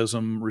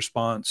whataboutism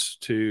response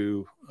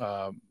to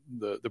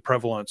the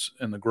prevalence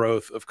and the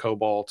growth of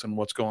cobalt and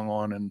what's going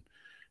on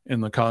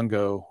in the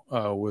Congo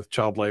with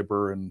child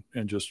labor and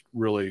just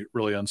really,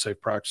 really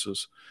unsafe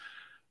practices.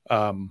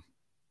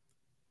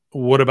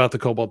 What about the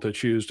cobalt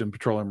that's used in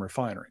petroleum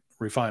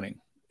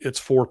refining? It's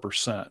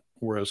 4%.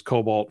 Whereas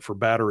cobalt for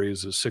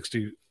batteries is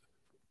 60.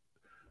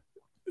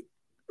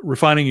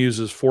 Refining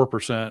uses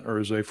 4% or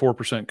is a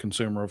 4%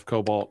 consumer of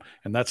cobalt,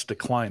 and that's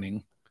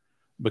declining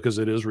because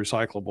it is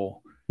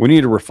recyclable. We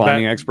need a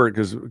refining expert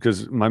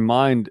because my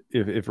mind,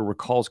 if it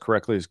recalls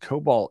correctly, is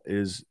cobalt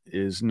is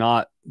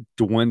not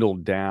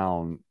dwindled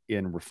down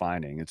in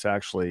refining. It's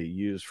actually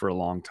used for a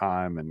long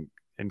time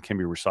and can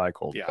be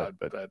recycled. Yeah,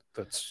 but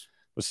that's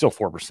still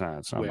 4%.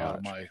 It's not way much. out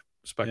of my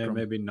spectrum. Yeah,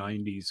 maybe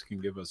 90s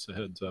can give us a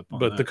heads up on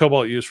but that. the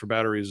cobalt used for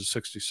batteries is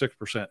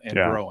 66% and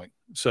growing.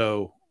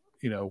 So,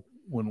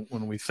 when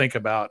we think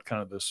about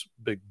kind of this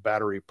big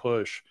battery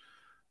push,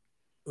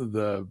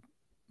 the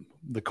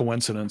the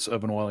coincidence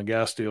of an oil and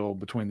gas deal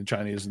between the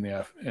Chinese and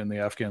the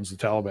Afghans, the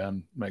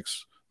Taliban,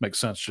 makes makes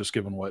sense just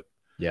given what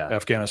Yeah.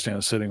 Afghanistan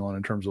is sitting on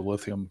in terms of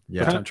lithium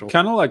Yeah. potential.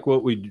 Kind of like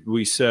what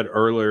we said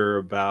earlier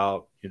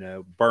about,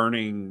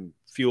 burning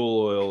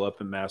fuel oil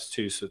up in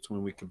Massachusetts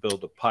when we could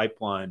build a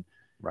pipeline.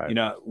 Right.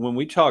 When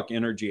we talk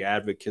energy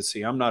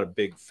advocacy, I'm not a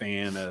big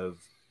fan of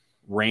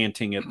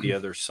ranting at the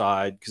other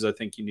side, because I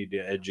think you need to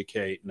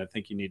educate, and I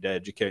think you need to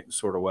educate in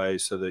sort of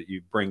ways so that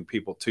you bring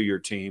people to your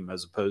team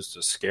as opposed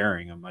to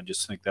scaring them. I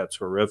just think that's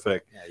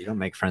horrific. Yeah, you don't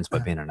make friends by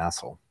being an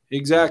asshole.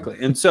 Exactly.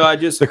 And so I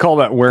just They call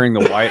that wearing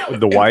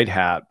the white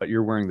hat, but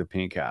you're wearing the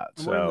pink hat.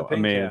 I'm wearing the So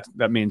pink hat.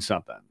 that means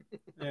something.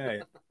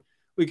 yeah,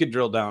 we could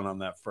drill down on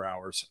that for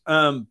hours.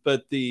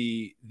 But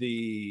the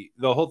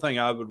whole thing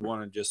I would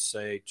want to just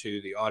say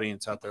to the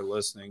audience out there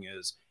listening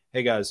is,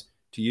 hey guys,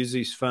 to use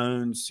these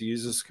phones, to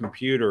use this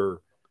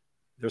computer,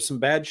 there's some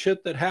bad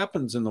shit that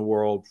happens in the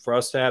world for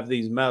us to have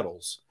these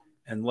metals.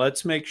 And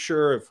let's make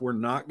sure, if we're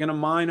not going to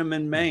mine them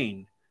in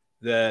Maine,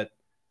 that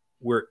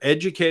we're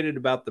educated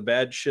about the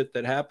bad shit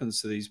that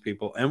happens to these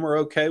people, and we're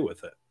okay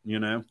with it.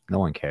 No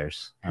one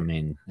cares. I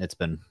mean, it's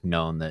been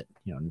known that,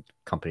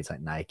 companies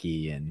like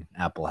Nike and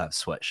Apple have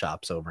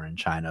sweatshops over in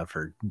China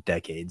for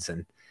decades,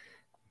 and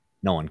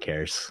no one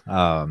cares.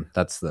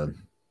 That's the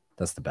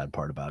bad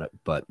part about it.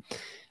 But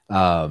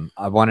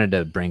I wanted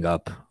to bring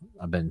up,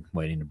 I've been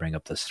waiting to bring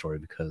up this story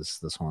because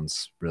this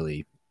one's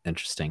really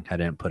interesting. I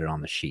didn't put it on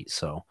the sheet,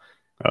 so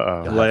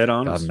Lay it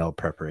on I us. have no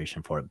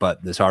preparation for it.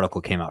 But this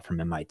article came out from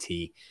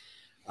MIT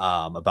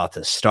about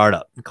this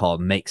startup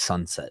called Make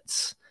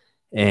Sunsets.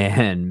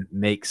 And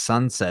Make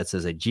Sunsets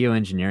is a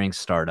geoengineering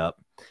startup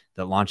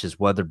that launches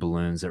weather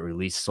balloons that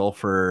release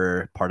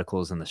sulfur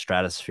particles in the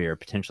stratosphere,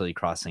 potentially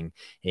crossing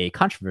a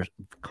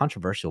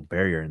controversial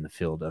barrier in the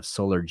field of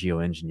solar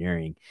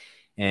geoengineering.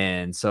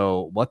 And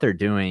so what they're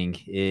doing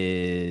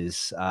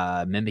is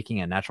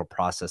mimicking a natural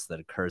process that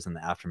occurs in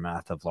the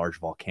aftermath of large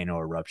volcano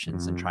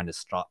eruptions and trying to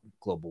stop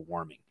global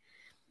warming.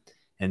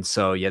 And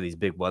so, these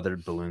big weather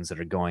balloons that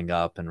are going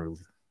up and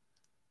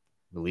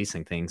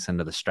releasing things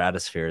into the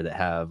stratosphere that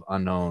have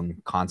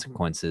unknown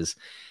consequences.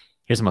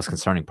 Here's the most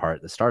concerning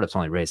part. The startup's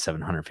only raised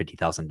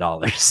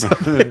 $750,000. So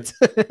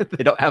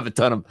they don't have a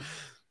ton of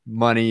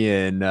money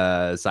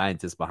and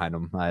scientists behind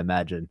them, I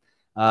imagine.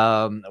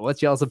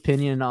 What's y'all's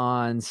opinion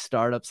on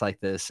startups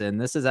like this?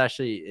 And this is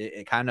actually,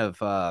 it kind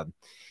of,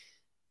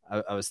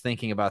 I was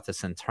thinking about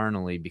this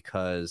internally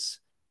because,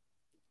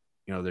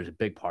 there's a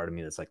big part of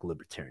me that's like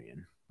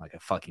libertarian. Like, I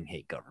fucking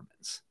hate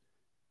governments.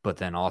 But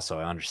then also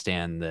I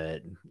understand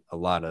that a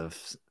lot of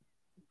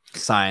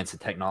science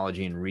and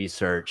technology and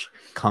research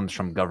comes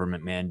from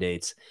government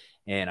mandates.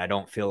 And I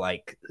don't feel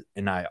like,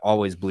 and I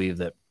always believe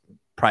that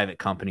private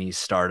companies,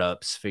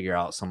 startups figure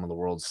out some of the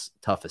world's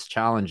toughest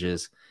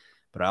challenges.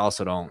 But I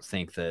also don't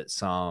think that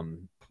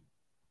some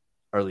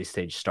early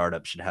stage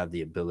startup should have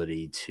the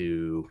ability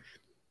to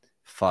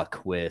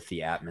fuck with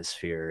the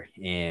atmosphere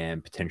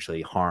and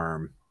potentially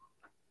harm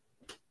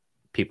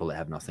people that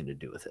have nothing to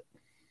do with it.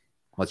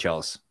 What's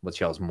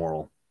y'all's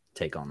moral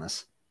take on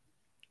this?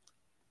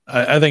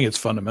 I think it's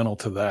fundamental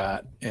to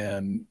that.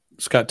 And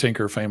Scott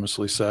Tinker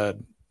famously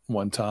said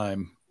one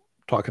time,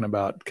 talking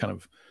about kind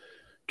of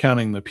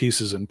counting the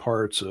pieces and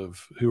parts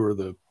of who are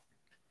the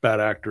bad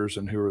actors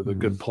and who are the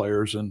good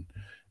players in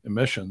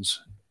emissions.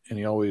 And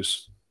he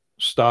always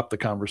stopped the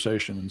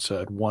conversation and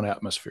said, one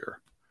atmosphere.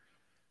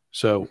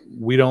 So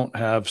we don't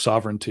have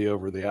sovereignty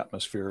over the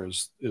atmosphere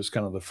is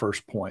kind of the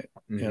first point.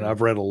 And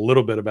I've read a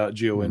little bit about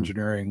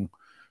geoengineering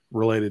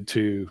related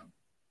to,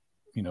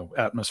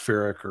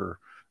 atmospheric or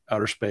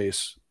outer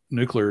space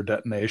nuclear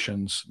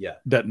detonations.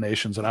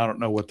 And I don't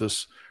know what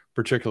this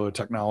particular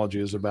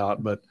technology is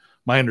about, but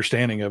my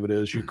understanding of it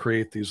is you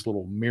create these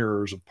little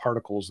mirrors of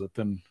particles that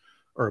then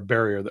are a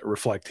barrier that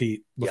reflect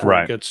heat before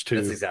it gets to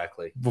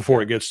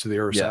it gets to the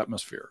Earth's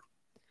atmosphere.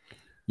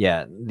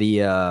 Yeah.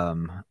 The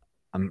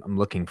I'm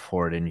looking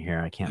for it in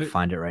here. I can't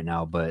find it right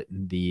now, but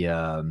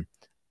the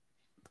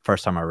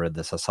first time I read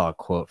this, I saw a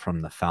quote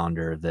from the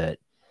founder that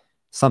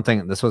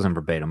this wasn't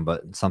verbatim,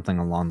 but something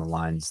along the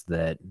lines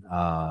that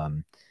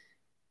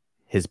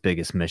his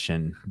biggest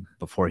mission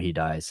before he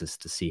dies is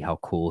to see how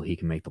cool he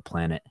can make the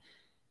planet.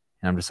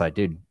 And I'm just like,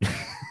 dude,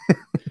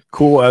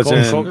 cool as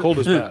cold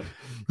is bad.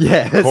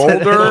 Yeah,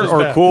 colder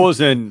or cool as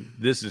in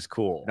this is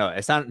cool. No,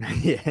 it's not.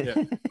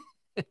 Yeah.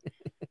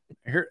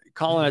 Here,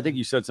 Colin, I think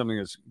you said something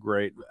that's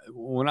great.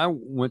 When I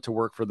went to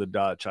work for the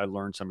Dutch, I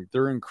learned something.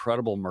 They're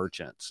incredible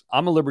merchants.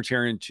 I'm a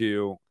libertarian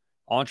too,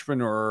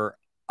 entrepreneur.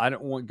 I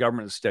don't want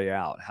government to stay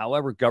out.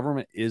 However,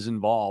 government is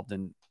involved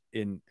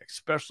in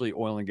especially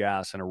oil and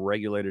gas and a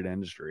regulated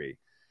industry.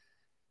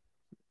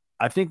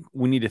 I think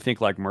we need to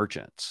think like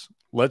merchants.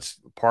 Let's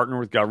partner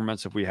with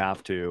governments if we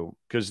have to,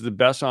 because the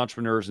best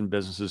entrepreneurs and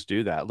businesses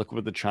do that. Look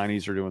what the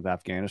Chinese are doing with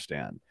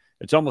Afghanistan.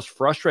 It's almost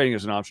frustrating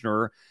as an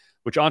entrepreneur,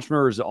 which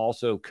entrepreneur is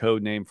also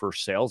code name for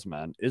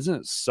salesman.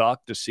 Isn't it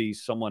suck to see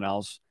someone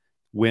else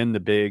win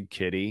the big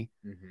kitty?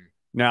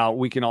 Now,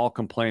 we can all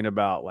complain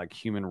about like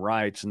human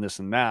rights and this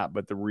and that,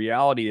 but the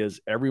reality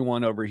is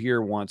everyone over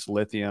here wants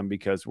lithium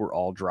because we're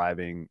all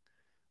driving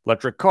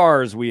electric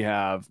cars. We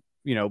have,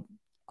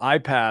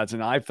 iPads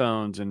and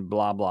iPhones and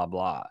blah, blah,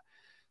 blah.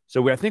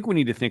 So I think we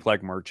need to think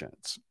like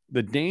merchants.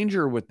 The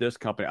danger with this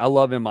company, I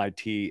love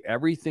MIT.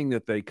 Everything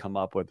that they come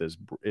up with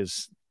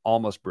is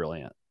almost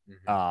brilliant.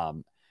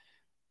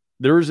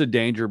 There is a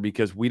danger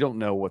because we don't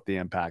know what the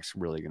impact's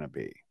really going to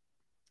be.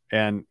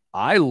 And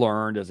I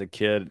learned as a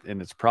kid,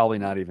 and it's probably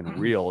not even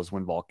real, is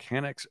when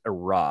volcanics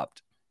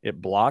erupt,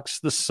 it blocks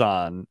the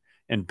sun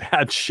and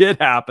bad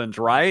shit happens,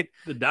 right?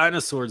 The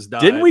dinosaurs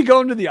died. Didn't we go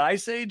into the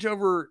ice age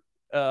over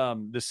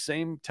the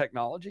same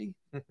technology?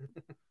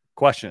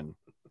 Question.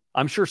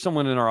 I'm sure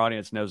someone in our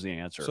audience knows the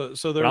answer.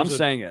 So I'm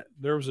saying it.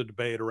 There was a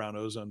debate around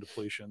ozone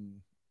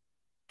depletion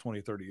 20,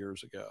 30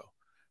 years ago.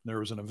 There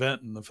was an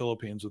event in the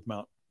Philippines with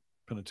Mount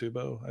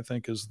Pinatubo, I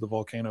think is the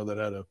volcano that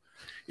had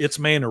its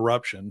main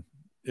eruption.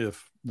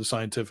 If the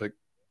scientific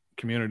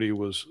community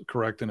was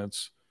correct in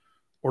its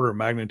order of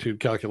magnitude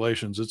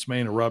calculations, its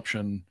main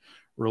eruption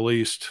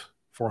released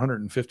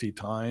 450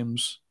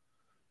 times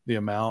the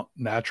amount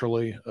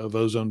naturally of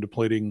ozone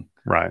depleting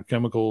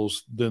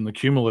chemicals than the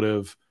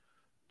cumulative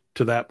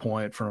to that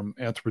point from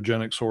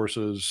anthropogenic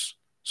sources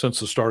since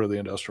the start of the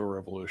Industrial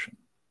Revolution.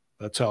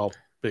 That's how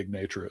big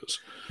nature is.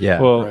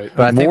 Yeah. Well, right.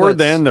 but more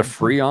than the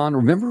Freon.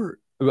 Remember,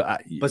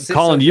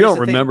 Colin, you don't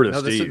remember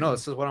this, do you?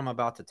 This is what I'm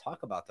about to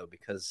talk about, though,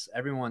 because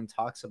everyone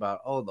talks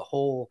about, the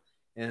hole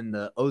in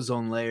the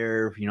ozone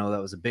layer,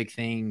 that was a big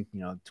thing,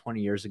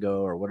 20 years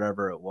ago or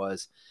whatever it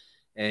was.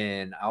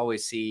 And I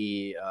always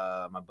see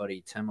my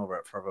buddy Tim over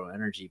at Fervo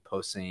Energy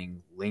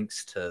posting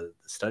links to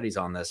the studies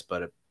on this,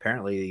 but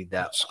apparently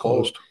that's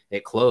closed.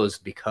 It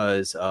closed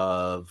because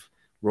of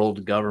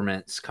world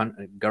governments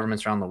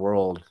around the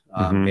world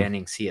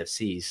banning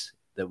CFCs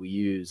that we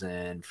use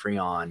and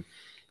Freon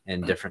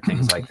and different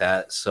things like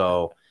that.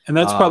 So, and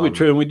that's probably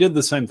true. And we did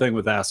the same thing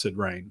with acid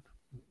rain.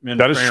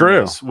 That is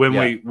true.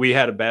 When we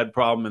had a bad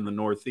problem in the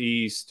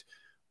Northeast,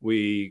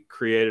 we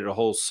created a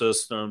whole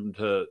system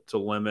to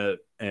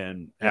limit,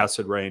 and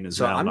acid rain is.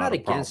 So now I'm not a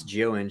against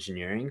problem.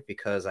 geoengineering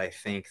because I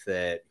think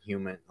that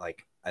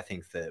I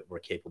think that we're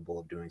capable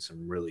of doing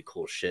some really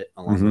cool shit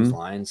along those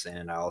lines.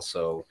 And I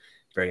also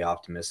very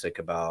optimistic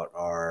about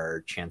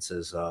our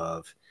chances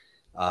of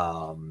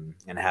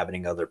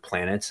inhabiting other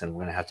planets, and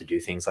we're going to have to do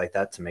things like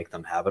that to make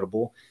them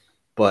habitable.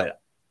 But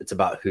it's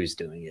about who's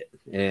doing it.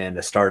 And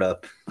a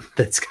startup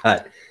that's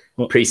got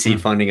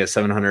pre-seed funding of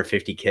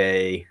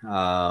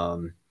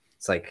 $750K.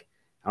 It's like,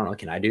 I don't know,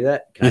 can I do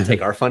that? Can I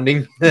take our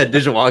funding at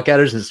Digital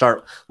Wildcatters and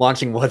start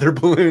launching weather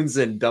balloons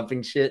and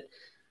dumping shit?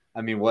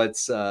 I mean,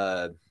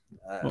 I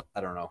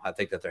don't know. I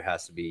think that there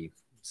has to be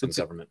some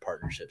government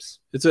partnerships.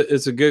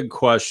 It's a good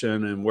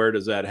question. And where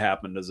does that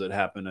happen? Does it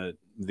happen at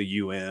the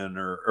UN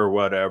or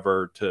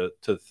whatever to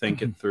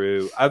think it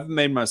through? I've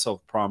made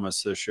myself a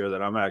promise this year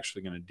that I'm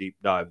actually going to deep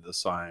dive the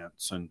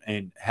science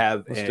and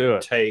have a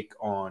take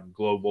on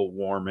global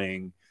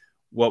warming,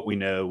 what we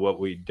know, what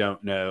we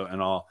don't know, and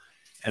all.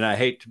 And I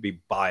hate to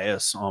be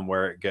biased on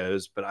where it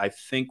goes, but I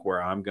think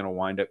where I'm going to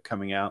wind up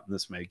coming out, and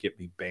this may get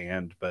me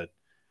banned, but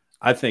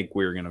I think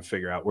we're going to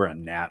figure out we're a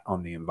gnat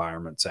on the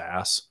environment's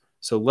ass.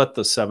 So let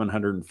the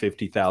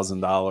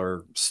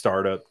 $750,000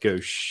 startup go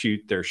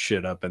shoot their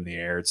shit up in the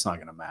air. It's not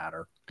going to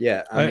matter.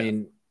 Yeah, I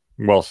mean,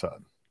 well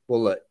said.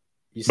 Well, look,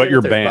 you said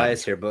you're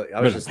biased here, but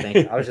I was just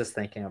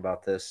thinking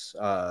about this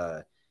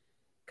because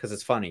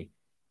it's funny.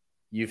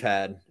 You've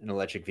had an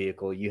electric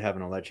vehicle. You have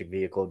an electric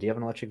vehicle. Do you have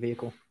an electric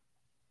vehicle?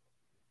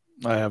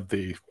 I have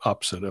the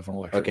opposite of an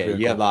electric vehicle.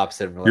 You have the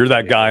opposite of an electric You're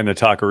that vehicle. guy in the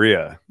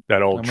taqueria,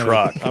 that old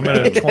truck. I'm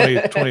in a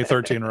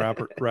 2013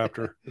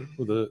 Raptor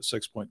with a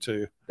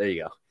 6.2. There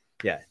you go.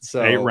 Yeah.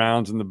 So 8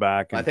 rounds in the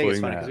back. I think it's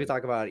funny because we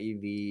talk about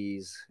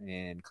EVs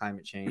and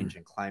climate change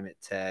and climate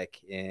tech.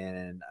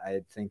 And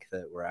I think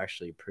that we're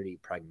actually pretty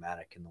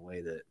pragmatic in the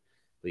way that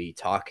we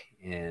talk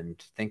and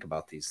think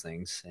about these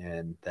things.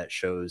 And that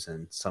shows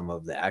in some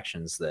of the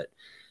actions that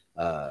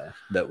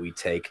we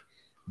take.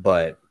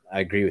 But I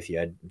agree with you.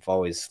 I've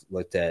always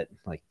looked at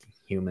like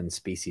human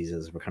species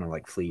as we're kind of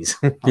like fleas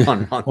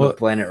on the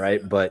planet,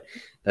 right? But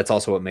that's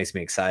also what makes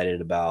me excited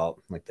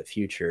about like the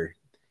future.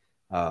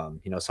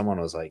 Someone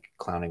was like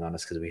clowning on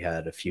us because we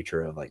had a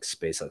future of like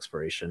space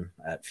exploration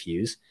at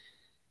Fuse.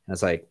 And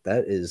it's like,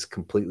 that is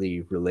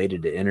completely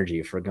related to energy.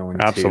 If we're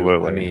going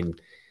Absolutely. I mean,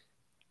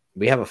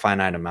 we have a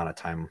finite amount of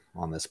time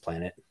on this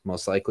planet,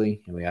 most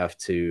likely, and we have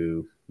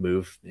to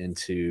move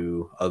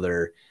into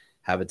other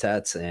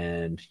habitats,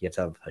 and you have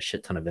to have a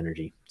shit ton of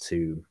energy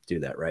to do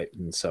that, right?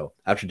 And so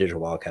after Digital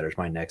Wildcatters,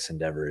 my next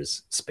endeavor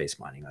is space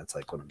mining. That's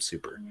like what I'm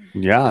super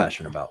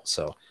passionate about.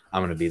 So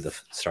I'm going to be the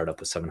startup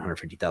with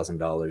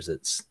 $750,000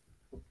 that's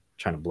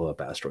trying to blow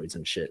up asteroids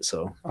and shit.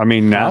 So I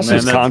mean,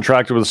 NASA's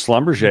contracted with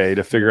Schlumberger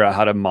to figure out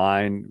how to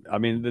mine. I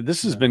mean,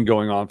 this has been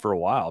going on for a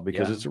while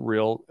because it's a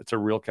real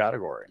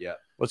category. Yeah.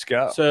 Let's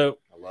go. So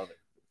I love it.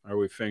 Are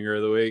we finger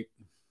of the week?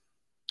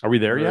 Are we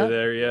there yet?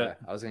 Yeah.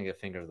 I was going to get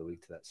finger of the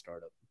week to that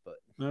startup, but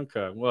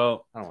okay.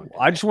 Well,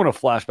 I just want to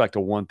flash back to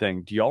one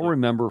thing. Do y'all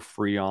remember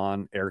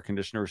Freon air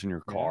conditioners in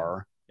your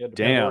car? Yeah.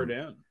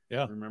 Damn.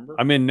 Yeah. Remember?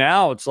 I mean,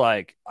 now it's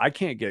like I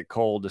can't get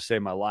cold to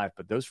save my life,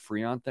 but those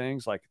Freon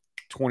things, like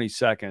 20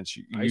 seconds,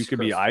 you could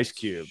be Ice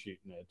Cube.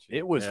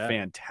 It was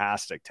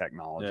fantastic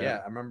technology. Yeah,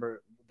 I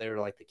remember they were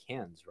like the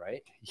cans,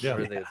 right? Yeah.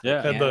 Where they-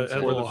 Yeah. Had the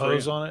cans little were-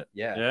 hose on it.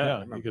 Yeah, Yeah. I Yeah,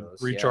 remember you could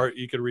those, recharge.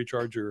 You could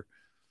recharge your.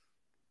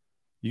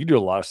 You could do a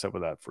lot of stuff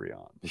with that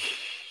Freon.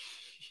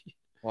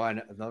 Well, I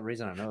know, the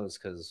reason I know is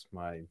because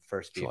my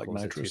first It's vehicle like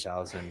was a nitrous.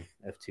 2000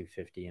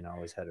 F250, and I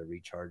always had to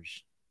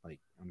recharge,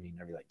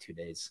 every 2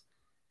 days,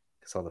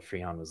 because all the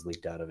Freon was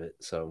leaked out of it.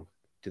 So,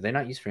 do they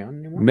not use Freon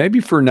anymore? Maybe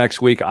for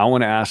next week, I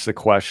want to ask the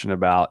question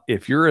about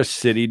if you're a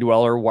city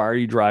dweller, why are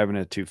you driving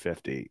a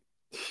 250?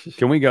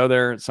 Can we go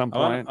there at some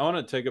point? I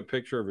want to take a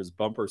picture of his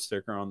bumper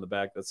sticker on the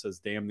back that says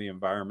 "Damn the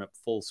environment,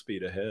 full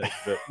speed ahead."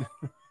 But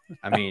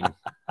I mean,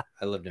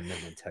 I lived in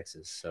Midland,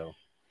 Texas, so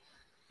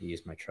you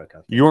used my truck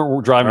out there. You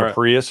weren't driving All a right.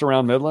 Prius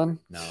around Midland?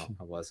 No,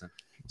 I wasn't.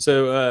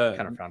 so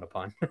Kind of frowned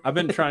upon. I've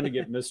been trying to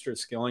get Mr.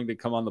 Skilling to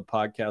come on the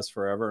podcast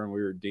forever, and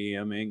we were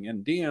DMing,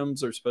 and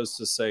DMs are supposed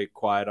to say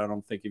quiet. I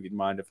don't think if you'd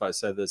mind if I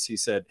said this. He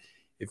said,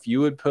 if you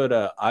would put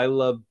a "I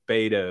love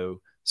Beto"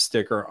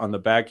 sticker on the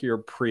back of your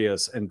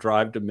Prius and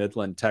drive to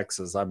Midland,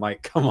 Texas, I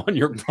might come on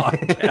your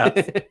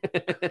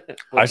podcast.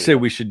 I say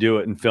we should do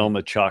it and film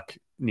the Chuck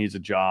Needs a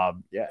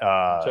Job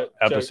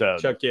episode.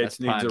 Chuck Yates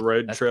needs a prime-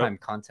 road that's trip. prime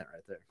content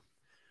right there.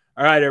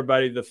 All right,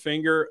 everybody, the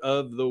finger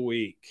of the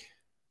week.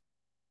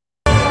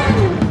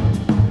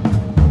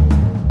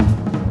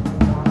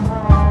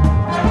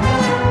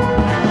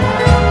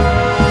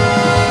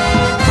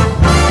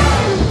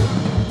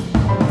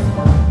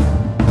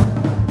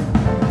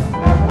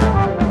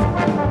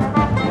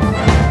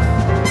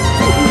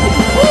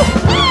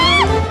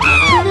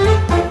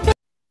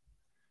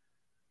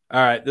 All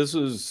right, this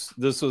was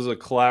a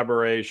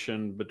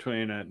collaboration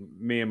between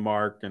me and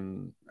Mark,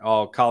 and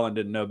Colin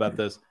didn't know about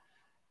this.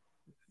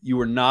 You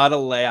were not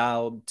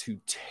allowed to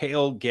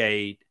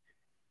tailgate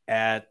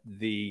at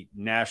the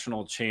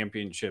national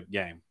championship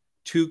game.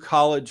 2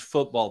 college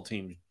football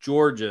teams,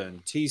 Georgia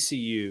and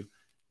TCU,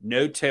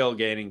 no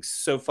tailgating.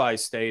 SoFi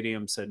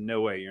Stadium said,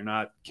 no way, you're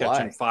not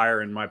catching Why?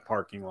 fire in my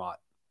parking lot.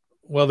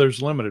 Well,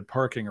 there's limited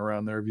parking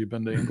around there. Have you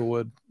been to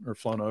Inglewood or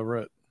flown over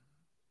it?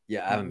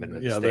 Yeah, I haven't been to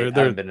the Yeah, stadium. I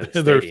they're haven't been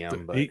to the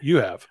stadium, but you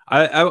have.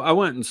 I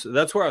went and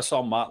that's where I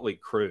saw Motley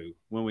Crue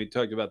when we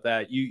talked about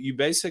that. You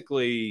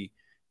basically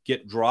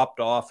get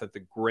dropped off at the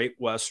Great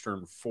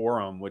Western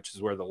Forum, which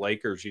is where the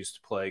Lakers used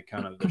to play,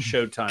 kind of the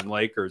Showtime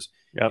Lakers.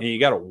 Yep. And you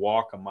got to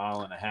walk 1.5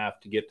 miles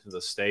to get to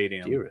the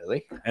stadium. do you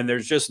really? And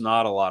there's just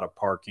not a lot of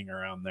parking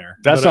around there.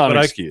 That's not an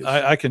I- excuse.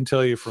 I can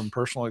tell you from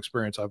personal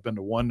experience, I've been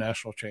to 1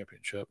 national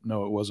championship.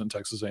 No, it wasn't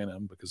Texas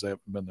A&M because they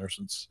haven't been there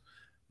since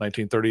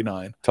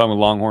 1939. Talking with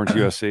Longhorns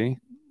USC.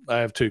 I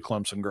have 2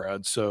 Clemson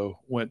grads, so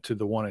went to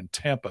the one in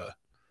Tampa,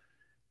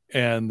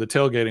 and the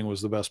tailgating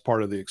was the best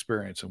part of the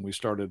experience. And we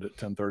started at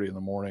 10:30 in the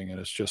morning, and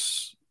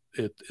it's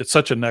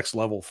such a next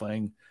level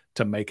thing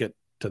to make it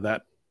to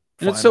that.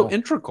 And it's so final.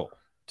 integral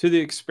to the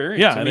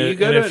experience. Yeah, I and mean, it- you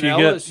go and to if an you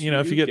get- LSU you know,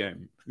 if you get-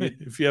 game.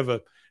 if you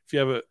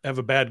have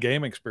a bad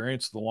game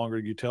experience, the longer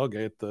you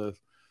tailgate, the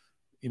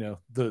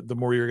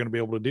more you're going to be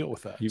able to deal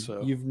with that.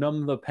 You've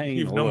numbed the pain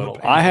You've a numbed the little.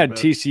 pain. I had bit.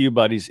 TCU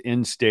buddies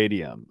in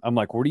stadium. I'm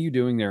like, what are you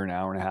doing there an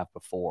hour and a half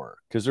before?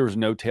 Because there was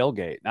no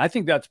tailgate. And I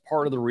think that's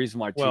part of the reason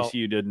why Well-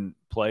 TCU didn't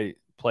play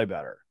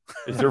better.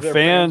 Is their Their fans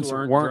fans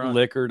weren't weren't drunk.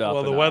 liquored up.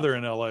 Well, the enough. weather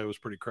in LA was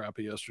pretty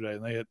crappy yesterday,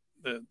 and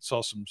they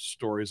saw some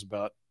stories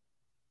about,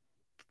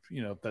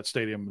 that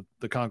stadium.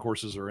 The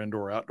concourses are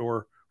indoor,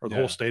 outdoor, or the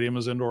Yeah. whole stadium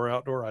is indoor,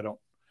 outdoor. I don't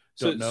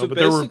So- know, so but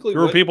there were basically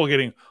there were what- people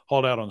getting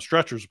hauled out on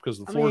stretchers because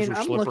the floors were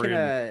I'm slippery looking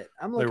and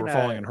I'm they looking were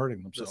falling at and hurting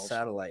the themselves.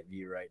 satellite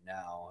view right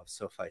now of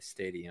SoFi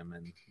Stadium,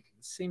 and it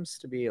seems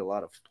to be a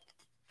lot of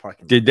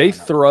parking. Did they lot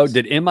lineups. throw?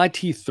 Did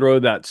MIT throw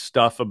that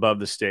stuff above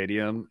the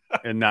stadium,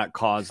 and that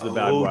caused the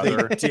bad Oh,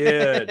 weather? they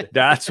did.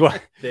 That's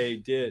why. They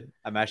did.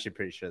 I'm actually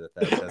pretty sure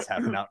that does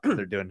happen out because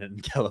they're doing it in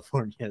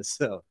California.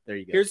 So there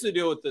you go. Here's the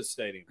deal with this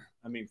stadium.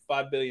 I mean,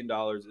 $5 billion.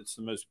 It's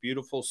the most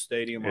beautiful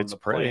stadium on It's the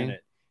pretty.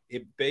 planet.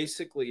 It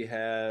basically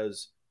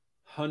has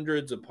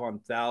hundreds upon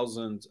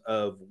thousands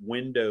of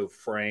window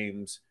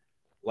frames,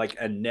 like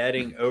a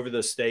netting over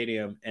the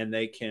stadium, and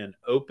they can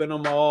open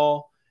them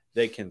all.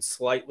 They can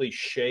slightly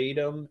shade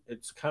them.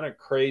 It's kind of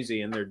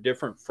crazy, and they're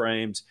different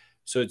frames.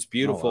 So it's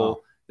beautiful. Oh,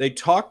 wow. They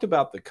talked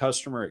about the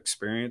customer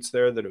experience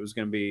there, that it was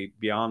going to be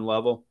beyond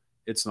level.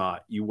 It's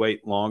not. You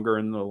wait longer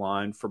in the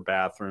line for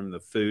bathroom. The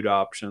food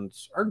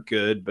options are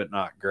good, but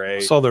not I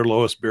great. saw their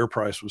lowest beer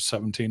price was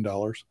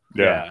 $17.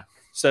 Yeah,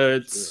 So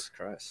Jesus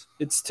Christ.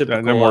 it's they're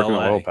typical working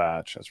LA. a low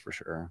patch. That's for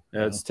sure.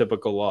 Yeah, it's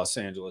typical Los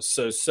Angeles.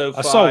 So SoFi.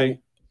 I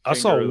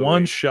saw finger of the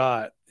one week.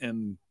 shot,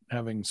 and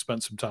having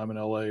spent some time in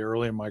LA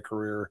early in my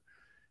career,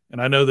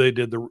 and I know they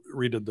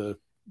redid the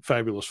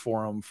Fabulous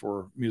Forum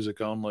for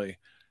music only,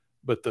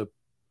 but the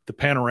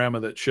panorama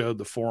that showed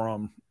the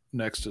Forum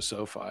next to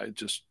SoFi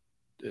It's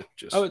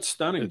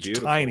stunning. it's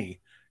Beautiful. tiny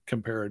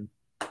compared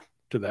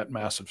to that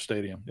massive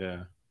stadium.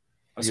 Yeah.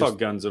 I I saw guess-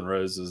 Guns N'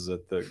 Roses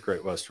at the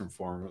Great Western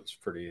Forum. It was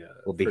pretty.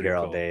 We'll be pretty here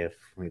all cool. day if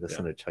we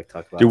listen to Chuck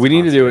talk about. Dude, we his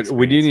need to do concert it.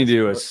 We do need to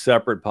do a experiences.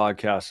 separate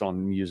podcast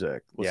on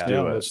music. Let's Yeah. do Yeah,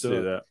 it. let's Let's do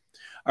it. that.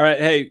 All right.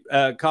 Hey,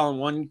 Colin,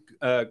 one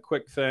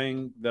quick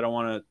thing that I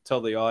want to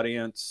tell the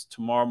audience.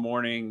 Tomorrow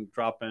morning,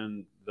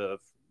 dropping the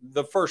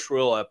first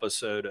real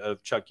episode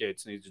of Chuck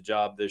Yates Needs a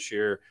Job this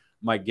year.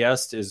 My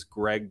guest is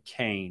Greg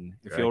Kane.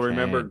 If you'll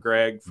remember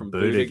Greg from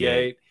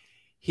Buddhagate.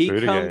 He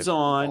comes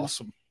on.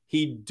 Awesome.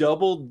 He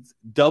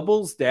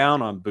doubles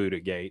down on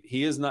Buddhagate.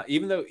 He is not,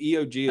 even though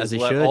EOG has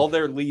let all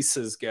their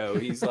leases go,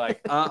 he's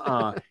like,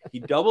 He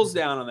doubles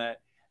down on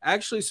that.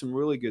 Actually, some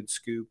really good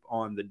scoop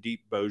on the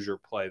Deep Bossier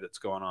play that's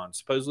going on.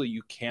 Supposedly,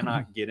 you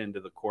cannot get into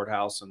the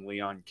courthouse in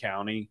Leon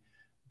County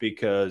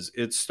because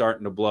it's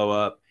starting to blow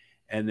up.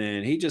 And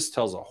then he just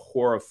tells a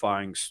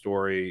horrifying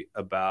story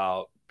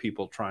about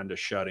people trying to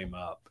shut him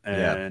up.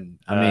 And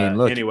I mean,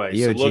 look, anyway,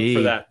 EOG, so look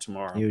for that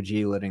tomorrow.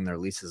 EOG letting their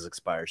leases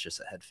expire is just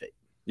a head fake.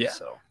 Yeah.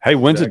 So hey,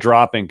 when's it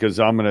dropping? Because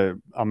I'm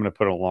gonna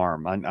put an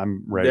alarm.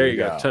 I'm ready. There you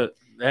to go.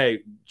 Hey,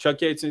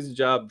 Chuck Yates Needs a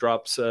Job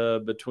drops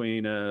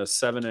between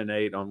 7 and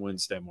 8 on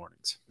Wednesday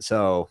mornings.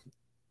 So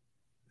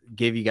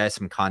give you guys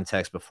some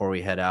context before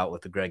we head out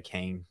with the Greg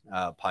Kane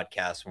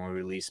podcast when we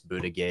released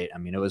Buddhagate. I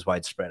mean, it was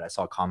widespread. I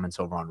saw comments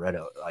over on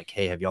Reddit like,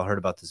 hey, have y'all heard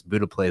about this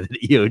Buddha play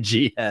that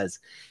EOG has?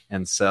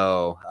 And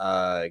so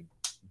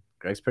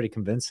Greg's pretty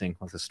convincing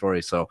with the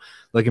story. So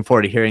looking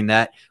forward to hearing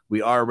that.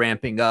 We are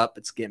ramping up.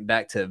 It's getting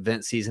back to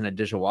event season at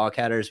Digital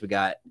Wildcatters. We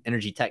got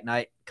Energy Tech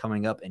Night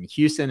coming up in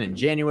Houston in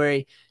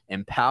January.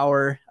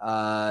 Empower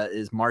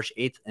is March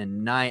 8th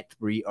and 9th.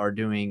 We are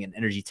doing an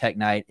Energy Tech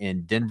Night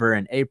in Denver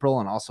in April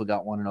and also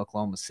got one in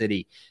Oklahoma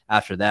City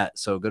after that.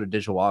 So go to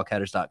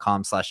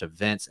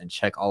digitalwildcatters.com/events and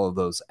check all of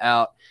those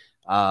out.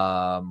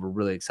 We're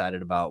really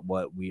excited about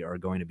what we are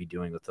going to be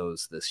doing with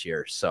those this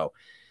year. So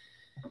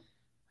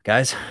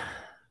guys,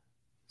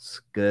 it's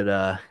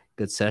good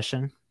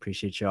session.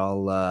 Appreciate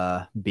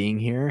y'all being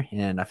here,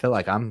 and I feel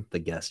like I'm the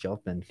guest. Y'all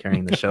have been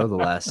carrying the show the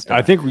last.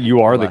 I think you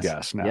are the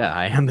guest now. Yeah,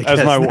 I am the As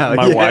guest.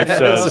 my wife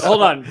says.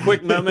 Hold on,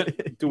 quick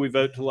moment. Do we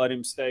vote to let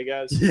him stay,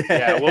 guys?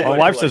 Yeah. We'll My vote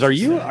wife to says, let "Are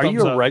you you stay. a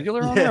Thumbs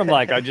regular on there?" I'm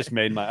like, "I just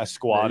made my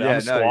squad. I'm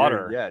a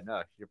squatter."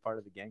 You're part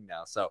of the gang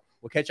now. So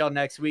we'll catch y'all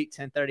next week,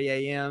 10:30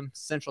 a.m.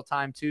 Central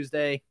Time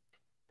Tuesday.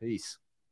 Peace.